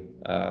pain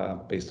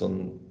based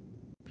on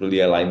really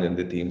aligning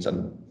the teams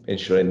and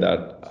ensuring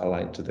that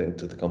aligned to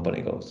the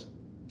company goals.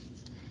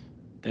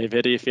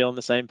 David, are you feeling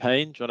the same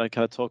pain? Do you want to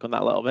kind of talk on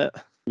that a little bit?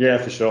 Yeah,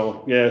 for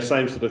sure. Yeah,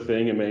 same sort of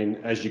thing. I mean,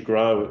 as you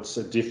grow, it's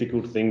a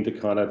difficult thing to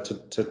kind of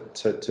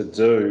to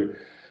do.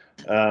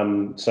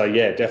 So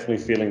yeah, definitely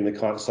feeling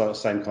the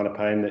same kind of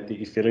pain that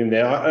you're feeling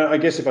there. I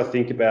guess if I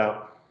think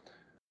about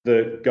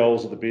the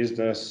goals of the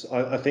business,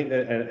 I think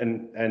that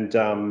and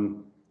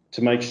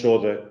to make sure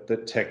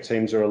that tech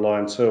teams are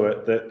aligned to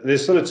it, that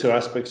there's sort of two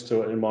aspects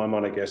to it in my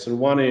mind, I guess. And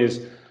one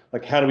is,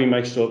 like, how do we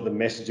make sure that the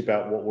message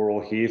about what we're all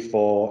here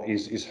for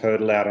is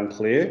heard loud and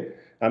clear?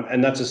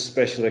 And that's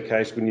especially the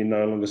case when you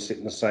no longer sit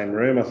in the same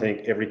room. I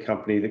think every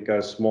company that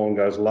goes small and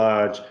goes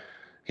large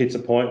hits a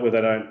point where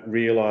they don't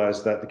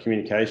realise that the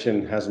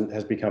communication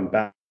has become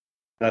bad.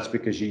 That's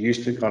because you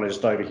used to kind of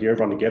just overhear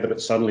everyone together,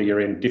 but suddenly you're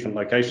in different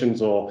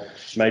locations, or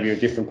maybe you're in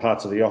different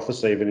parts of the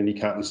office even, and you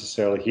can't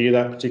necessarily hear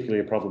that,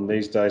 particularly a problem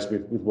these days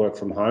with work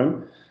from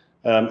home.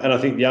 And I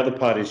think the other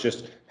part is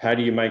just, how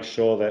do you make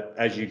sure that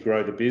as you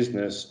grow the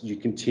business, you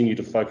continue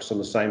to focus on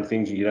the same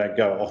things, and you don't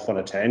go off on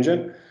a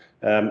tangent?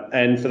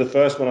 And for the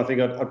first one, I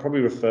think I'd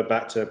probably refer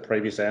back to a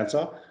previous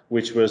answer,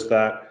 which was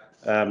that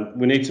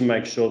we need to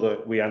make sure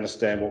that we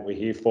understand what we're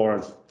here for,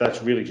 and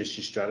that's really just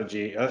your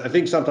strategy. I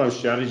think sometimes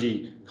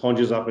strategy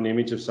conjures up an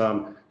image of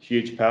some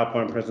huge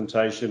PowerPoint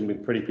presentation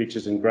with pretty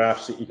pictures and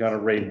graphs that you kind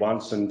of read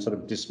once and sort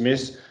of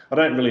dismiss. I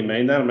don't really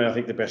mean that. I mean, I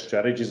think the best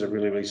strategies are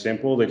really, really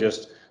simple. They're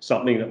just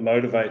something that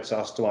motivates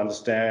us to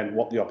understand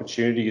what the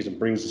opportunity is and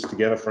brings us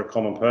together for a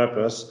common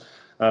purpose.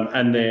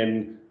 And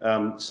then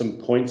some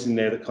points in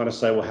there that kind of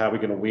say, well, how are we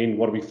going to win?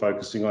 What are we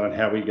focusing on, and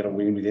how are we going to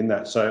win within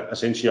that? So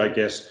essentially, I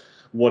guess,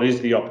 what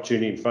is the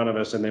opportunity in front of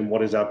us, and then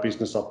what is our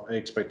business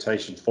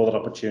expectation for that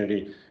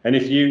opportunity? And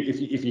if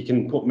you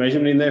can put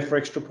measurement in there for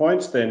extra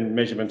points, then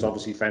measurement's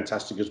obviously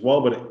fantastic as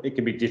well, but it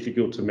can be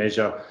difficult to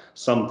measure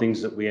some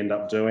things that we end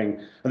up doing.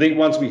 I think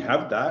once we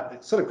have that,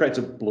 it sort of creates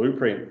a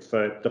blueprint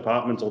for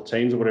departments or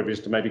teams or whatever it is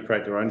to maybe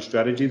create their own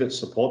strategy that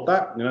support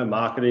that. You know,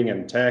 marketing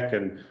and tech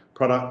and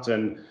product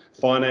and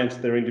finance,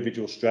 their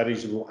individual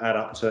strategies will add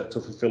up to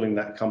fulfilling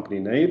that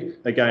company need.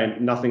 Again,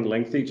 nothing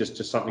lengthy, just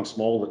something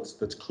small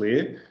that's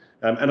clear.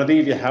 And I think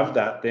if you have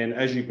that, then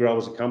as you grow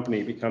as a company,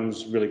 it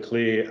becomes really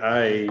clear,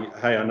 A,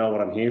 hey, I know what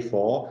I'm here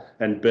for,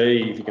 and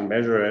B, if you can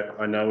measure it,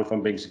 I know if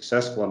I'm being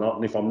successful or not.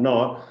 And if I'm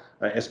not,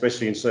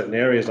 especially in certain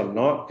areas, I'm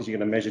not, because you're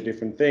going to measure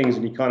different things,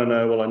 and you kind of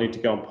know, well, I need to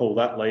go and pull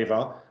that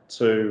lever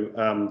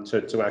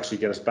to actually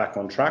get us back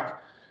on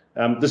track.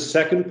 The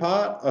second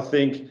part, I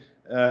think,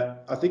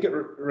 I think it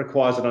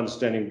requires an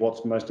understanding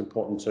what's most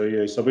important to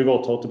you. So we've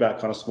all talked about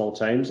kind of small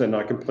teams, and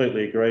I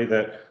completely agree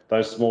that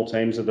those small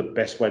teams are the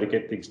best way to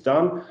get things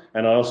done.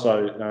 And I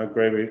also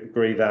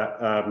agree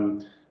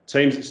that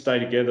teams that stay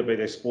together, be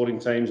they sporting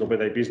teams or be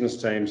they business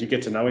teams, you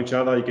get to know each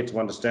other, you get to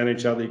understand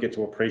each other, you get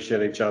to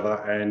appreciate each other,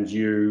 and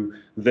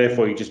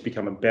therefore you just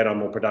become a better,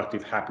 more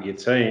productive, happier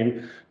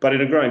team. But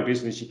in a growing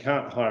business, you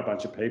can't hire a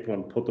bunch of people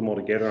and put them all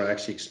together and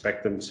actually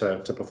expect them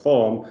to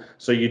perform.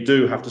 So you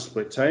do have to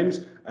split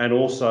teams. And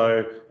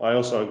also, I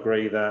also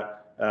agree that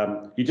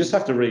you just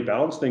have to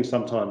rebalance things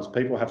sometimes.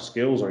 People have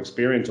skills or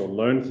experience or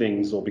learn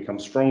things or become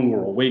stronger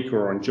or weaker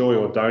or enjoy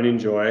or don't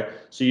enjoy.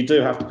 So you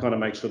do have to kind of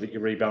make sure that you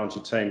rebalance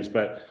your teams.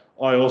 But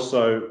I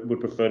also would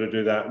prefer to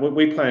do that.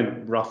 We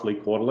plan roughly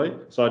quarterly,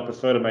 so I'd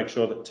prefer to make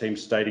sure that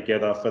teams stay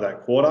together for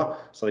that quarter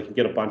so they can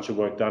get a bunch of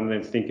work done and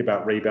then think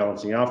about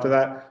rebalancing after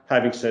that.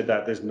 Having said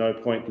that, there's no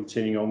point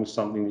continuing on with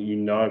something that you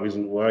know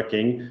isn't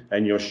working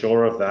and you're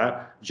sure of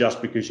that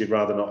just because you'd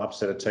rather not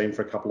upset a team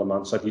for a couple of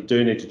months. So if you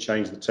do need to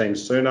change the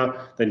teams sooner,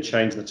 then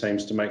change the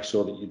teams to make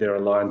sure that they're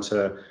aligned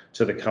to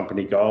the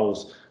company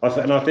goals.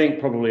 And I think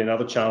probably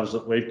another challenge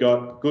that we've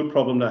got, good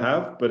problem to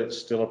have, but it's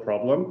still a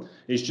problem,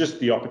 is just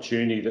the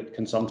opportunity that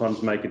can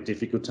sometimes make it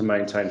difficult to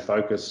maintain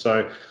focus.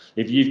 So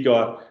if you've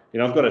got,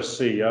 I've got a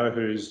CEO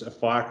who's a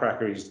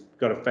firecracker. He's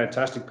got a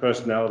fantastic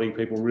personality.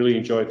 People really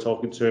enjoy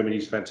talking to him, and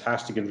he's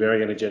fantastic and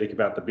very energetic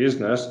about the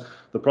business.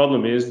 The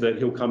problem is that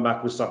he'll come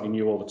back with something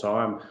new all the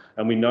time.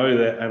 And we know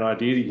that an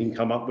idea that you can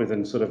come up with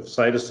and sort of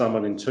say to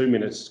someone in 2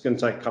 minutes, it's going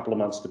to take a couple of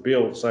months to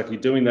build. So if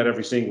you're doing that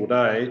every single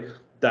day,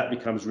 that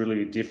becomes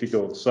really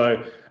difficult.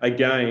 So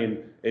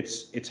again,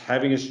 it's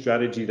having a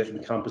strategy that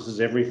encompasses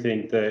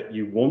everything that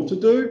you want to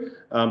do,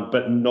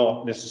 but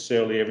not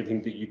necessarily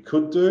everything that you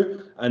could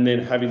do, and then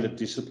having the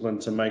discipline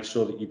to make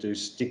sure that you do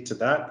stick to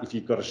that. If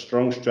you've got a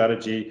strong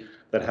strategy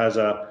that has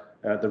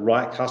the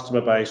right customer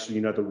base,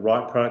 the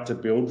right product to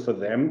build for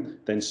them,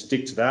 then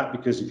stick to that,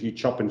 because if you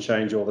chop and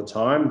change all the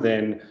time,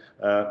 then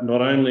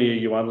not only are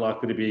you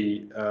unlikely to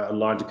be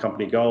aligned to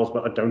company goals,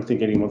 but I don't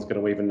think anyone's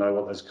going to even know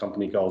what those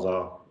company goals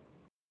are.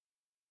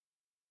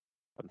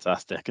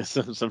 Fantastic.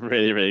 Some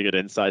really, really good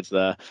insights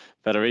there.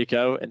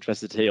 Federico,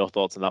 interested to hear your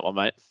thoughts on that one,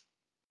 mate.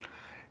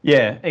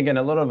 Yeah, again,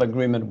 a lot of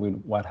agreement with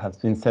what has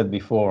been said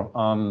before.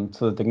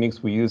 So the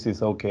techniques we use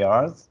is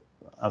OKRs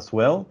as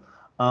well.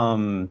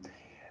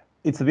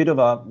 It's a bit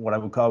of what I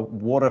would call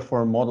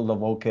waterfall model of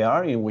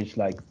OKR, in which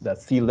like the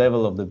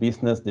C-level of the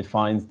business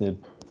defines the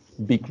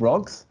big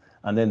rocks,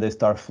 and then they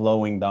start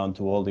flowing down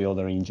to all the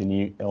other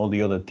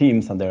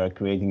teams, and they are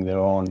creating their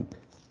own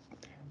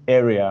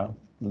area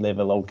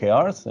level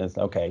OKRs. It's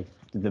okay,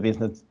 the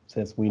business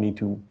says we need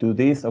to do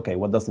this. Okay,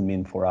 what does it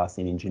mean for us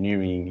in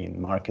engineering,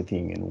 in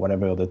marketing, and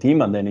whatever other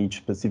team? And then each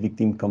specific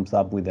team comes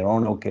up with their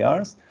own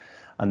OKRs,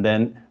 and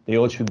then they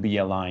all should be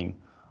aligned.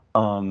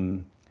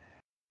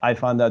 I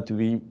find that to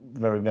be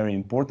very, very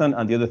important.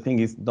 And the other thing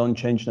is, don't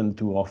change them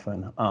too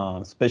often,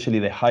 especially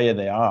the higher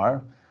they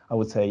are. I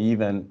would say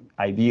even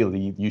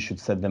ideally, you should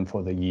set them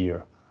for the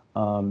year.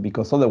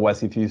 Because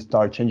otherwise, if you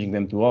start changing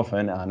them too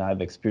often, and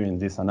I've experienced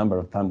this a number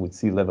of times with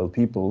C-level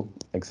people,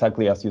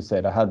 exactly as you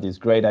said, I had this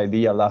great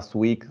idea last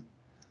week.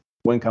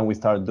 When can we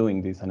start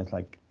doing this? And it's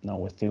like, no,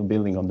 we're still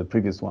building on the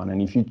previous one. And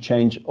if you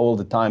change all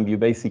the time, you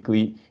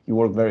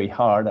work very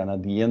hard, and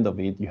at the end of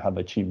it, you have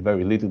achieved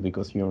very little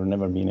because you've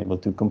never been able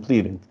to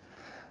complete it.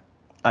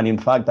 And in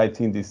fact, I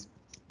think this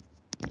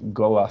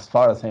go as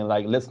far as saying,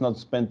 like, let's not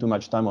spend too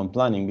much time on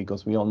planning,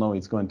 because we all know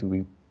it's going to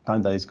be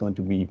time that is going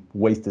to be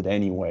wasted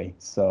anyway.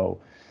 So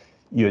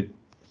it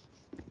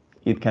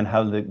can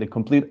have the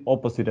complete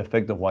opposite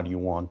effect of what you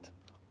want.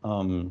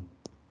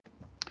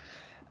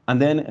 And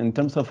then in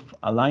terms of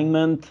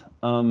alignment,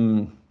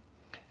 again,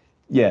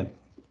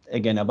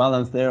 a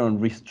balance there on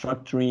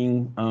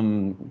restructuring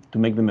to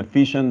make them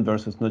efficient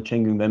versus not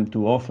changing them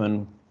too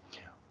often.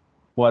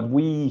 What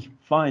we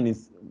find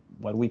is,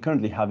 what we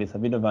currently have is a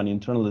bit of an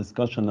internal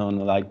discussion on,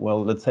 like,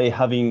 well, let's say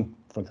having,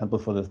 for example,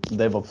 for the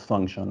DevOps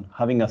function,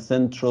 having a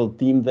central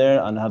team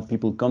there and have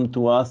people come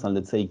to us and,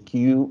 let's say,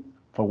 queue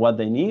for what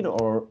they need,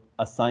 or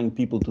assign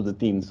people to the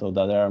team so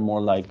that they are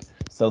more like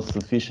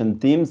self-sufficient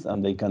teams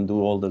and they can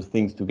do all the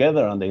things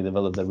together and they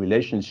develop the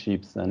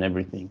relationships and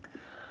everything.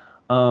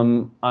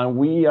 And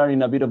we are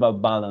in a bit of a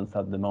balance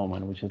at the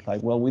moment, which is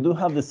like, well, we do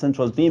have the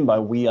central team,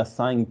 but we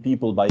assign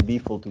people by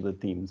default to the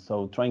team.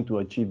 So trying to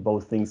achieve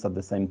both things at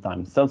the same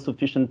time.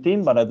 Self-sufficient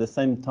team, but at the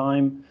same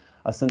time,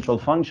 a central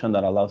function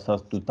that allows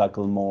us to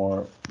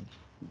tackle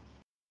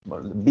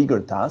bigger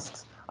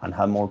tasks and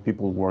have more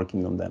people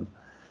working on them.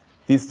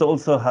 This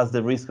also has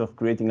the risk of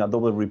creating a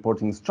double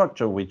reporting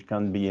structure, which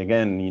can be,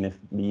 again,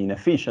 be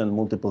inefficient,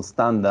 multiple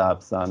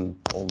stand-ups, and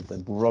all the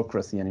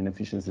bureaucracy and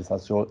inefficiencies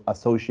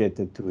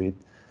associated to it.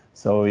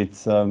 So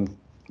it's a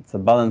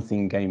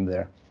balancing game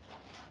there.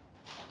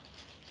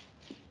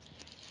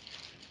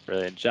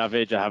 Brilliant.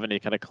 Xavi, do you have any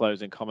kind of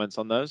closing comments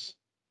on those?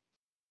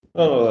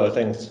 No,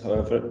 thanks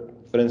for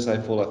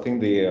insightful. I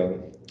think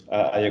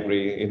I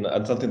agree,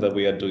 and something that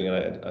we are doing,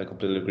 and I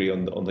completely agree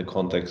on the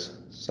context.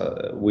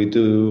 So we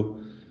do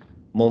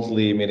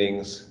monthly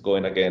meetings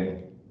going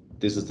again.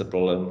 This is the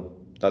problem.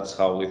 That's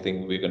how we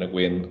think we're going to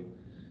win.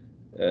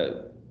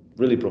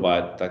 Really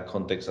provide that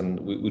context, and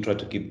we try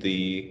to keep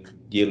the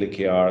yearly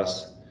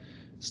KRs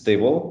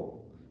stable.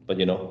 But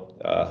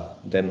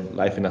then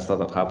life in a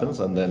startup happens,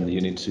 and then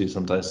you need to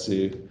sometimes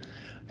to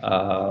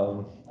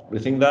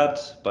rethink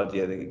that. But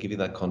yeah, they give you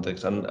that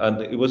context, and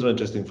it was very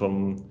interesting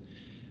from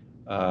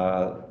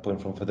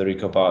point from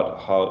Federico about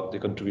how the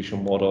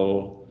contribution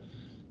model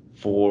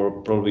for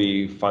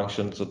probably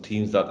functions or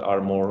teams that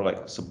are more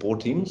like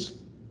support teams.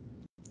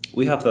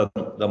 We have the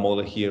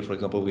model here. For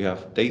example, we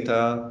have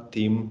data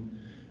team,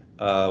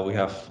 we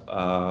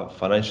have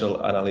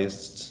financial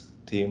analysts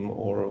team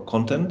or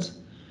content.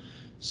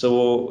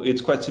 So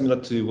it's quite similar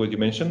to what you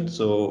mentioned.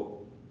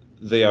 So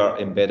they are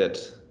embedded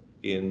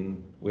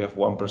in, we have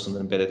one person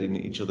embedded in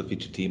each of the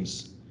feature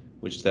teams,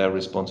 which they're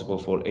responsible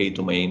for a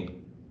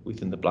domain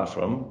within the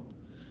platform.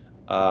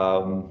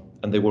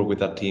 And they work with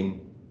that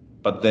team.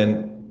 But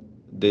then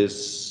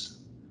there's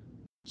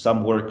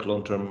some work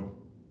long-term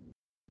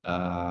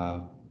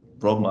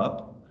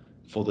roadmap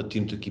for the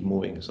team to keep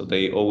moving. So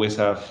they always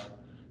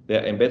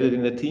they're embedded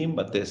in the team,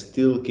 but they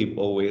still keep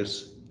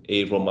always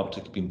a roadmap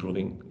to keep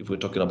improving. If we're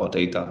talking about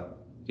data,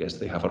 yes,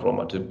 they have a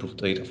roadmap to improve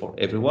data for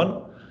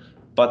everyone,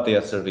 but they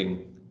are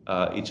serving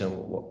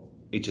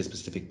each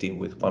specific team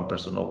with one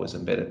person always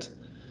embedded.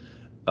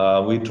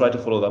 We try to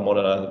follow that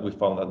model, and we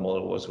found that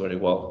model works very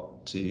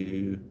well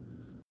to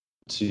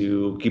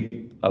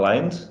keep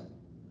aligned,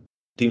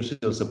 teams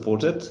feel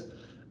supported,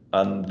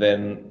 and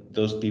then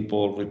those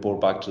people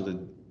report back to the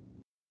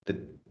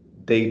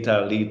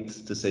data lead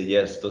to say,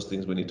 yes, those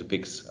things we need to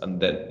fix, and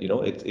then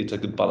it's a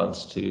good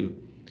balance to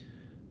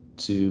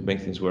make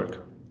things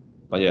work.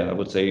 But yeah, I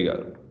would say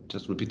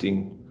just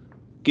repeating,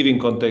 giving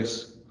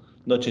context,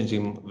 not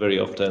changing very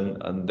often,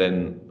 and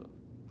then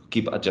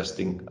keep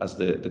adjusting as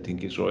the thing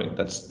keeps growing.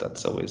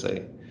 That's always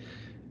an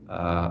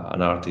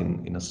art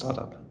in a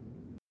startup.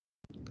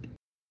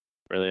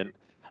 Brilliant.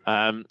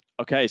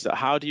 Okay, so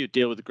how do you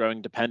deal with the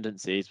growing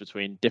dependencies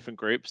between different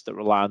groups that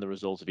rely on the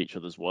results of each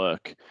other's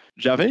work?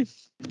 Xavi?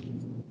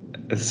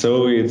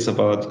 So it's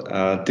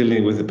about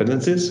dealing with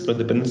dependencies.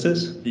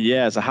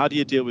 Yeah, so how do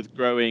you deal with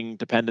growing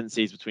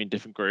dependencies between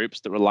different groups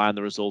that rely on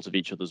the results of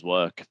each other's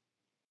work?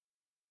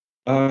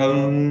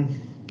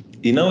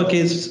 In our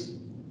case,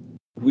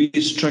 we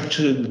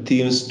structure the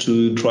teams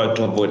to try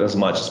to avoid as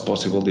much as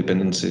possible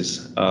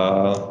dependencies.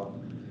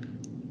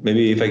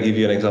 Maybe if I give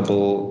you an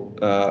example,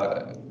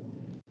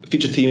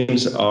 feature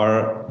teams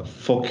are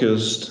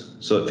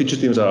focused. So feature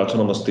teams are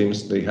autonomous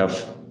teams. They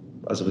have,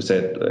 as we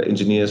said,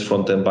 engineers,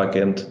 front end, back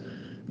end.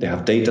 They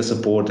have data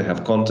support. They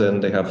have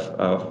content. They have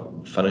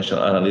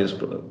financial analysts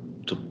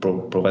to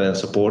provide them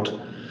support.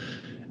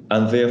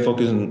 And they're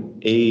focused on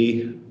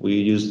we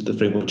use the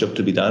framework job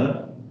to be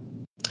done.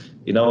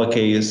 In our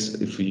case,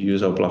 if we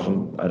use our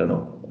platform, I don't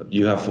know,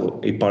 you have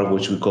a part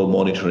which we call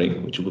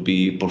monitoring, which would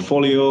be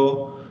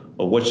portfolio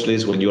or watch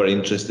list. When you are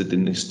interested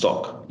in a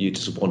stock, you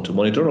just want to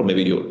monitor, or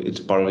maybe it's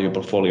part of your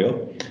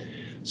portfolio.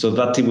 So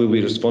that team will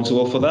be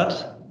responsible for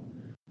that.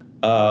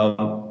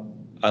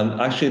 And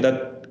actually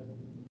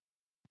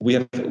we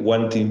have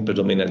one team per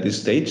domain at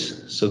this stage.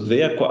 So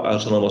they are quite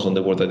autonomous on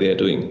the work that they are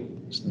doing.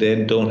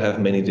 They don't have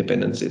many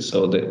dependencies.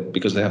 So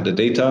because they have the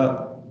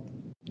data,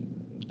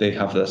 they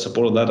have the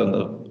support of that,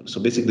 and so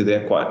basically they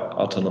are quite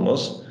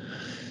autonomous.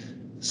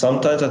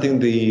 Sometimes I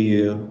think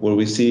where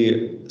we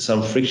see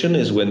some friction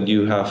is when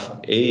you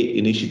have a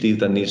initiative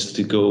that needs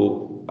to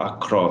go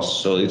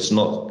across. So it's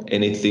not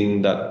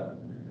anything that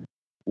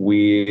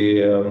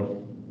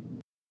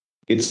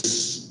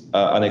it's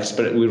an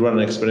experiment. We run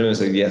an experiment and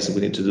say, yes, we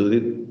need to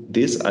do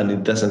this, and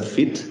it doesn't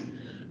fit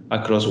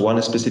across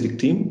one specific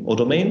team or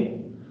domain.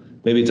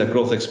 Maybe it's a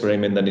growth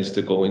experiment that needs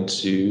to go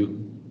into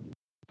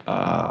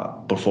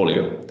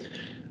portfolio.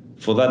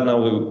 For that now,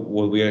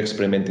 what we are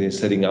experimenting is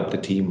setting up the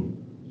team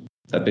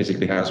that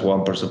basically has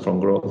one person from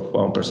growth,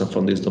 one person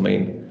from this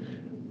domain,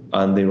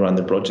 and they run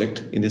the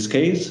project in this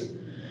case.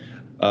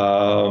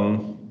 But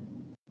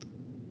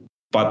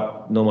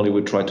normally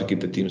we try to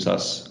keep the teams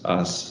as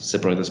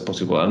separate as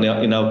possible. And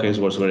in our case,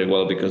 it works very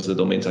well because the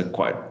domains are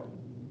quite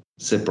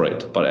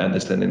separate, but I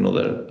understand in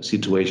other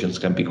situations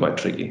can be quite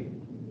tricky.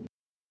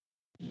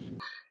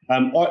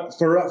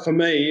 For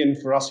me and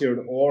for us here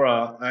at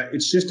Aura,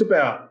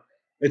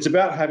 it's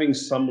about having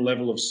some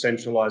level of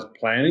centralized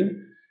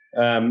planning,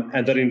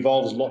 and that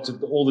involves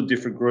all the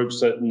different groups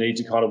that need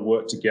to kind of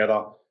work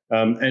together.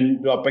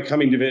 And by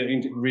coming at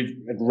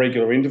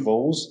regular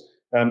intervals,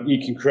 you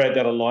can create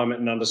that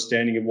alignment and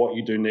understanding of what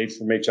you do need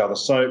from each other.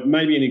 So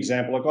maybe an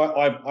example, like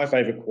I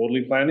favour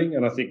quarterly planning,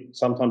 and I think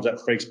sometimes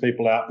that freaks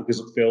people out because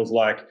it feels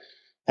like,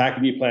 how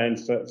can you plan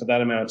for that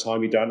amount of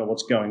time? You don't know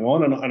what's going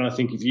on. And I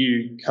think if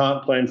you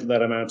can't plan for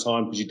that amount of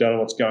time because you don't know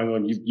what's going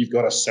on, you've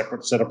got a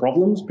separate set of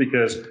problems,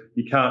 because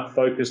you can't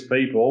focus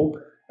people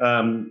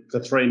for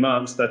 3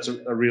 months. That's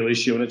a real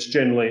issue. And it's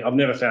generally, I've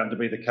never found it to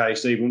be the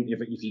case, even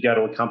if you go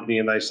to a company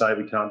and they say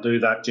we can't do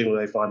that,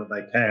 generally they find that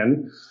they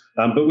can.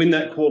 But in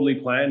that quarterly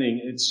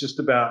planning, it's just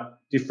about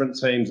different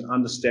teams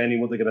understanding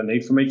what they're going to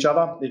need from each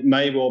other. It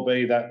may well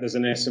be that there's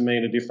an SME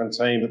in a different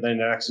team that they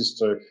need access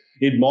to.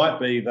 It might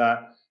be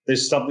that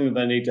there's something that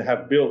they need to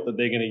have built that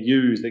they're going to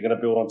use, they're going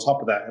to build on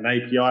top of that, an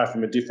API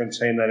from a different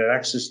team they need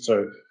access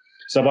to.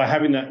 So by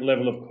having that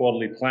level of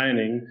quarterly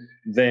planning,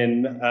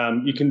 then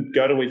you can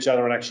go to each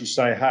other and actually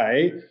say,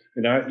 hey,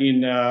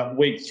 in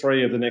week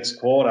 3 of the next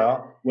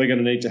quarter, we're going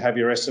to need to have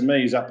your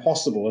SME. Is that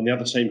possible? And the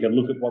other team can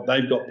look at what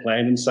they've got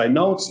planned and say,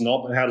 no, it's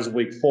not, but how does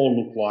week 4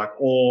 look like?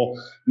 Or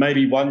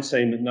maybe one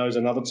team that knows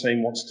another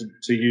team wants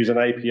to use an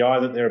API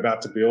that they're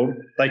about to build.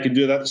 They can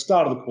do that at the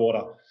start of the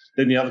quarter.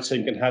 Then the other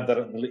team can have that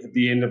at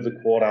the end of the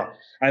quarter.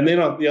 And then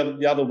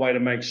the other way to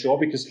make sure,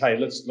 because, hey,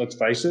 let's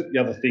face it, the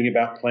other thing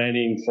about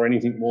planning for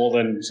anything more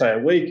than, say, a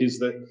week is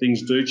that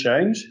things do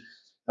change.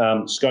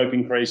 Scope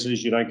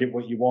increases, you don't get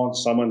what you want,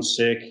 someone's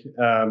sick,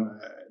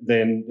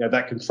 then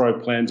that can throw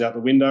plans out the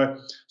window.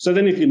 So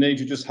then if you need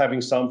to, just having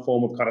some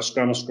form of kind of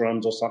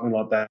scrums or something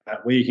like that,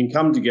 where you can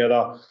come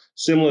together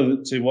similar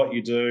to what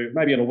you do,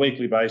 maybe on a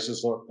weekly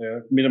basis or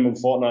minimum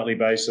fortnightly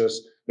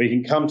basis, where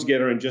you can come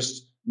together and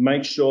just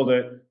make sure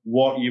that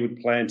what you would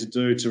plan to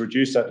do to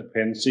reduce that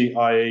dependency,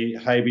 i.e.,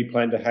 hey, we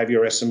plan to have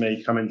your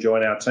SME come and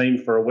join our team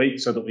for a week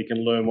so that we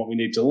can learn what we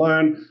need to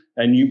learn,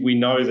 and we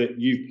know that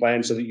you've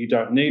planned so that you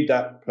don't need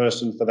that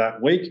person for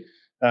that week.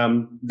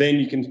 Then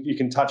you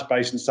can touch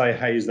base and say,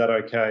 hey, is that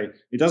okay?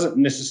 It doesn't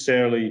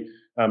necessarily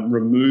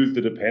remove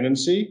the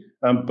dependency,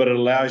 but it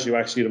allows you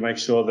actually to make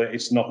sure that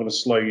it's not going to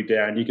slow you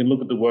down. You can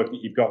look at the work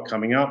that you've got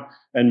coming up,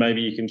 and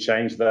maybe you can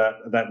change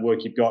that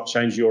work you've got,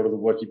 change the order of the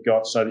work you've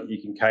got so that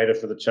you can cater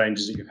for the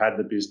changes that you've had in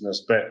the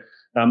business. But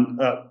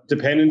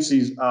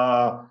dependencies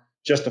are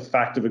just a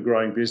fact of a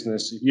growing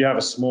business. If you have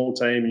a small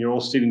team and you're all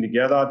sitting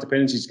together,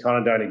 dependencies kind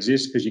of don't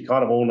exist because you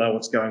kind of all know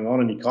what's going on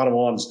and you kind of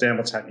all understand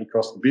what's happening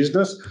across the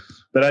business.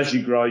 But as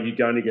you grow, you're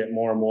going to get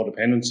more and more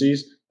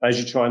dependencies. As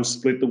you try and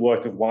split the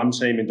work of one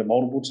team into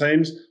multiple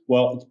teams,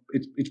 well,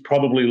 it's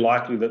probably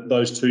likely that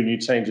those two new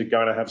teams are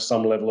going to have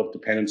some level of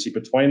dependency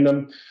between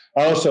them.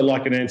 I also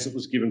like an answer that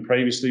was given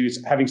previously,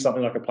 is having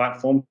something like a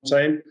platform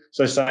team.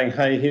 So saying,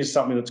 hey, here's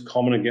something that's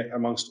common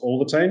amongst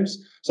all the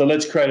teams. So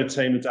let's create a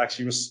team that's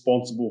actually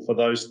responsible for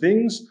those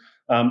things.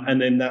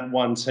 And then that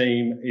one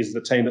team is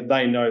the team that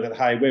they know that,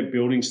 hey, we're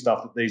building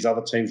stuff that these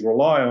other teams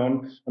rely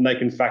on, and they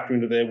can factor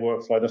into their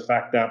workflow the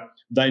fact that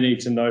they need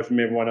to know from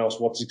everyone else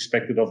what's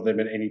expected of them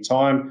at any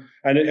time.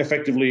 And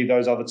effectively,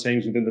 those other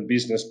teams within the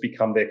business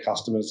become their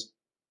customers.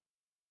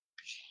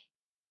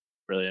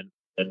 Brilliant.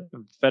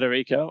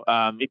 Federico,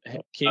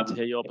 keen to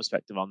hear your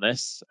perspective on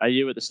this. Are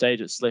you at the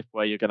stage at Slyp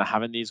where you're going to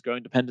have these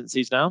growing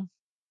dependencies now?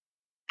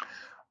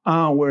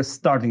 We're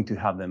starting to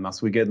have them.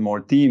 As we get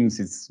more teams,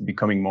 it's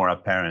becoming more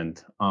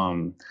apparent,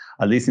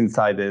 at least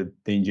inside the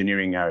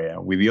engineering area.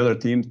 With the other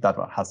teams, that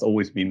has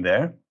always been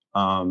there.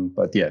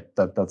 But yeah,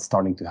 that's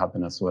starting to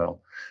happen as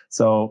well.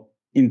 So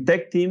in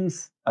tech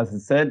teams, as I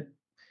said,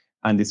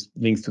 and this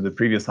links to the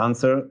previous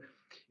answer,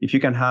 if you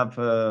can have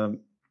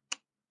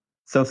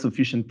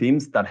self-sufficient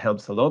teams, that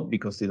helps a lot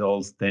because it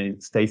all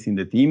stays in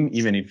the team,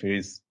 even if it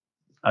is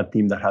a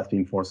team that has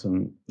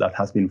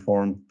been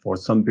formed for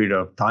some period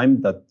of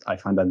time. That I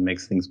find that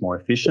makes things more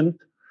efficient.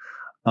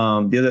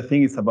 The other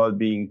thing is about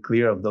being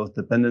clear of those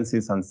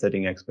dependencies and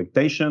setting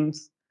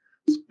expectations,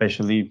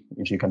 especially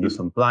if you can do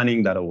some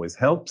planning, that always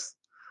helps.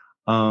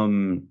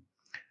 And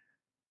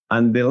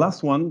the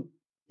last one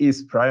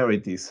is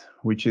priorities,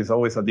 which is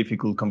always a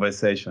difficult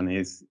conversation.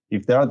 Is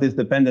if there are these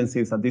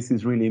dependencies and this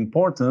is really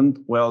important,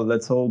 well,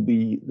 let's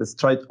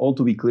try all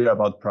to be clear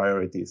about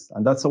priorities.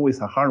 And that's always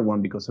a hard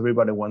one because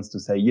everybody wants to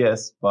say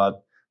yes,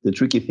 but the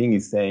tricky thing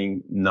is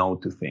saying no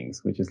to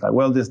things, which is like,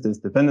 well, this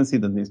dependency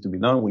that needs to be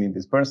done, we need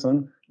this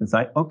person. It's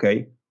like,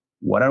 okay,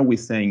 what are we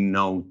saying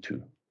no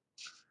to?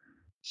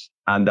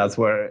 And that's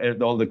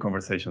where all the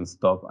conversations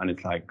stop. And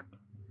it's like,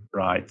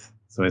 right.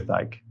 So it's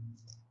like,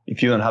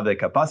 if you don't have the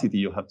capacity,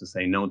 you have to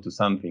say no to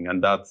something.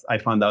 And I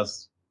found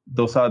those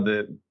are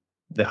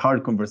the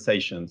hard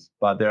conversations,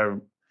 but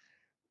they're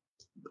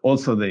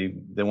also the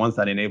ones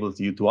that enables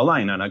you to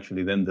align and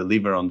actually then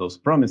deliver on those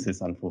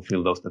promises and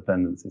fulfill those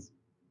dependencies.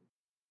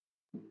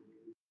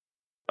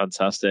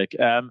 Fantastic.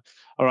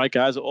 All right,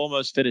 guys,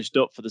 almost finished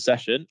up for the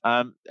session.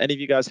 Any of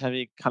you guys have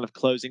any kind of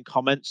closing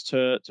comments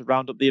to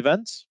round up the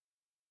event?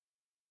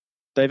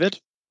 David?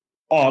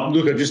 Oh,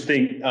 look, I just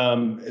think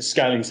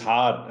scaling's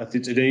hard.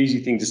 It's an easy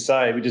thing to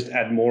say. We just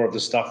add more of the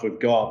stuff we've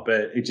got,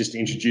 but it just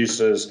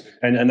introduces,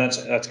 and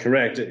that's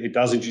correct. It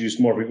does introduce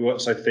more of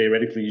it. So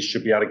theoretically, you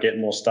should be able to get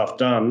more stuff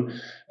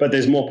done, but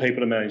there's more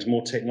people to manage,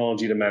 more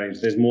technology to manage.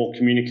 There's more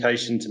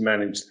communication to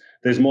manage.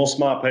 There's more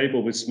smart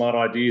people with smart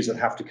ideas that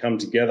have to come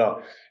together.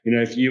 You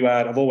know, if you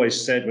add, I've always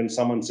said when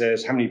someone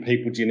says, how many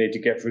people do you need to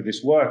get through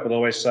this work? I'll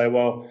always say,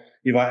 well,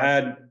 if I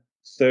add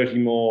 30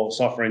 more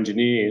software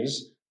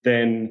engineers,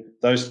 then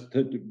those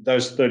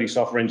 30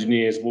 software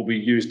engineers will be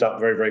used up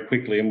very, very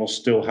quickly, and we'll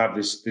still have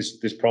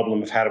this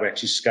problem of how to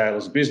actually scale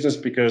as a business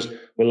because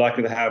we're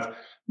likely to have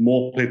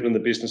more people in the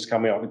business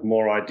coming up with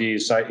more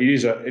ideas. So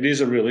it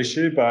is a real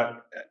issue,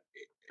 but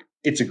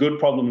it's a good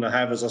problem to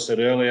have, as I said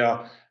earlier,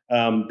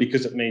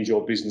 because it means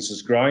your business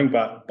is growing.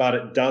 But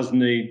it does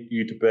need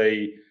you to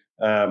be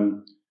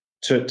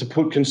to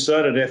put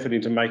concerted effort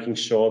into making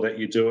sure that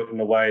you do it in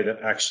a way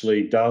that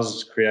actually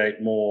does create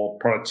more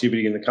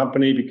productivity in the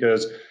company,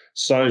 because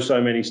so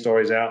many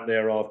stories out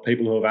there of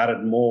people who have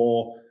added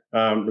more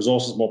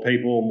resources, more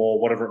people, more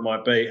whatever it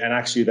might be, and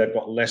actually they've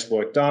got less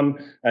work done.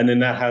 And then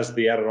that has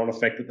the added on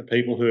effect that the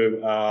people who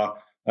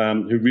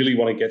really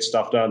want to get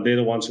stuff done, they're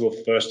the ones who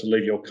are first to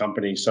leave your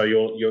company. So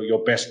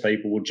your best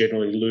people will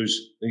generally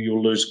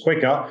you'll lose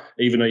quicker,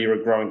 even though you're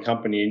a growing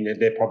company, and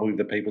they're probably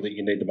the people that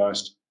you need the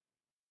most.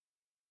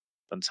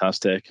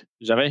 Fantastic.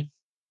 Xavi?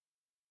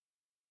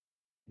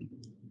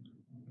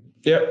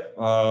 Yeah,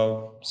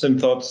 same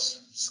thoughts.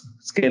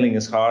 Scaling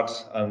is hard,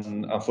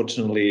 and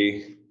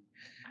unfortunately,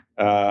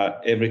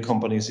 every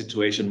company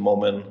situation,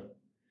 moment,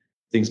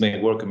 things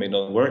may work and may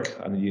not work,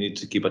 and you need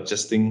to keep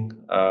adjusting.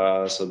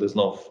 So there's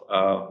no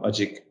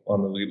magic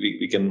on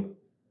we can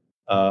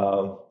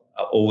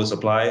always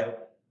apply.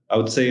 I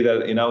would say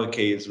that in our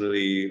case,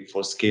 really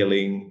for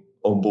scaling,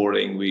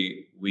 onboarding,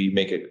 we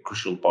make a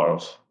crucial part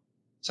of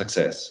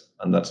success,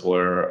 and that's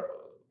where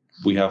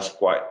we have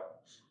quite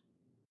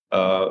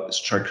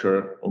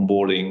structure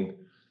onboarding,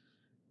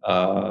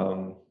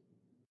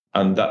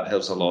 and that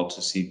helps a lot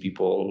to see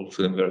people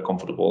feeling very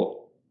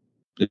comfortable.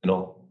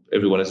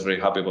 Everyone is very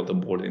happy about the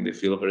onboarding. They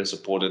feel very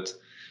supported,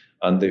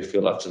 and they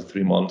feel after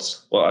 3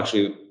 months. Well,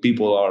 actually,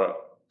 people are,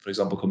 for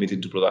example,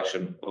 committed to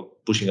production or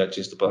pushing at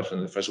change to production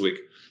in the first week.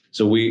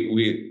 So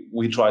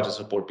we try to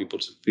support people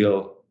to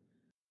feel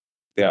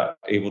they are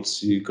able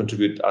to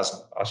contribute as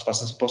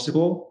fast as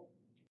possible.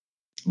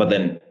 But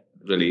then,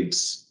 really,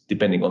 it's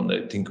depending on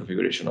the team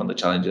configuration, on the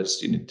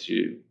challenges, you need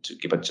to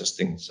keep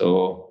adjusting.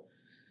 So,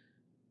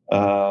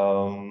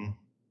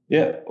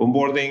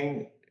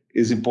 onboarding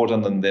is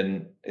important, and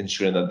then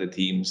ensuring that the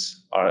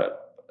teams are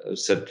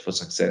set for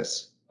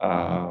success.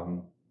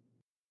 And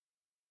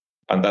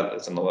that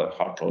is another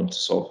hard problem to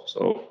solve.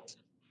 So,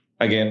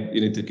 again,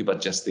 you need to keep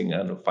adjusting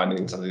and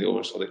finding something that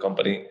works for the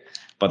company.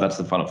 But that's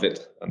the fun of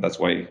it, and that's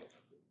why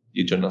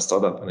you join a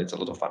startup, and it's a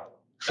lot of fun.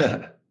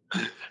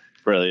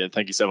 Brilliant.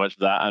 Thank you so much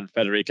for that. And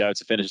Federico,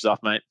 to finish us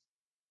off, mate.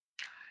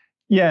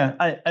 Yeah,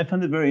 I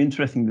found it very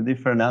interesting, the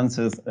different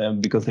answers,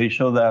 because they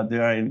show that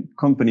there are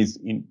companies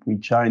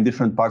which are in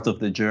different parts of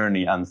the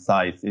journey and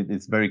size.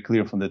 It's very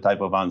clear from the type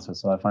of answer.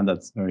 So I find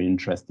that's very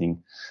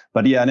interesting.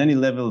 But yeah, at any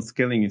level,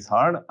 scaling is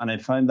hard. And I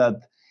find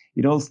that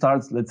it all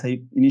starts, let's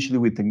say, initially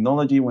with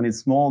technology. When it's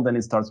small, then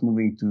it starts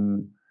moving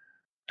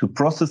to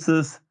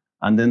processes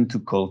and then to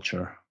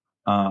culture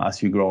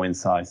as you grow in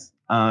size.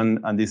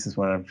 And this is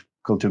where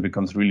culture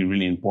becomes really,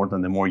 really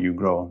important the more you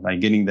grow, like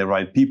getting the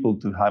right people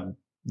to have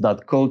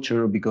that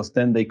culture, because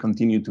then they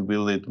continue to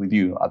build it with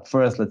you. At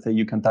first, let's say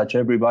you can touch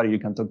everybody, you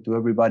can talk to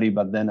everybody,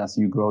 but then as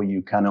you grow,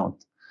 you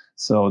cannot.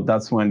 So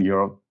that's when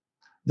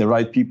the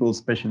right people,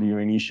 especially your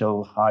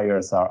initial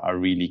hires, are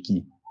really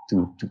key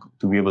to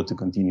be able to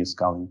continue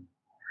scaling.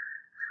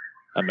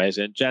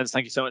 Amazing. Jens,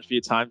 thank you so much for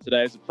your time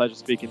today. It's a pleasure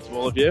speaking to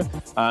all of you.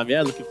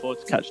 Looking forward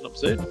to catching up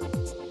soon.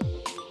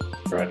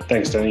 Right.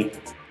 Thanks, Danny.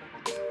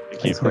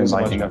 Thanks for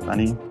inviting us,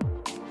 Danny.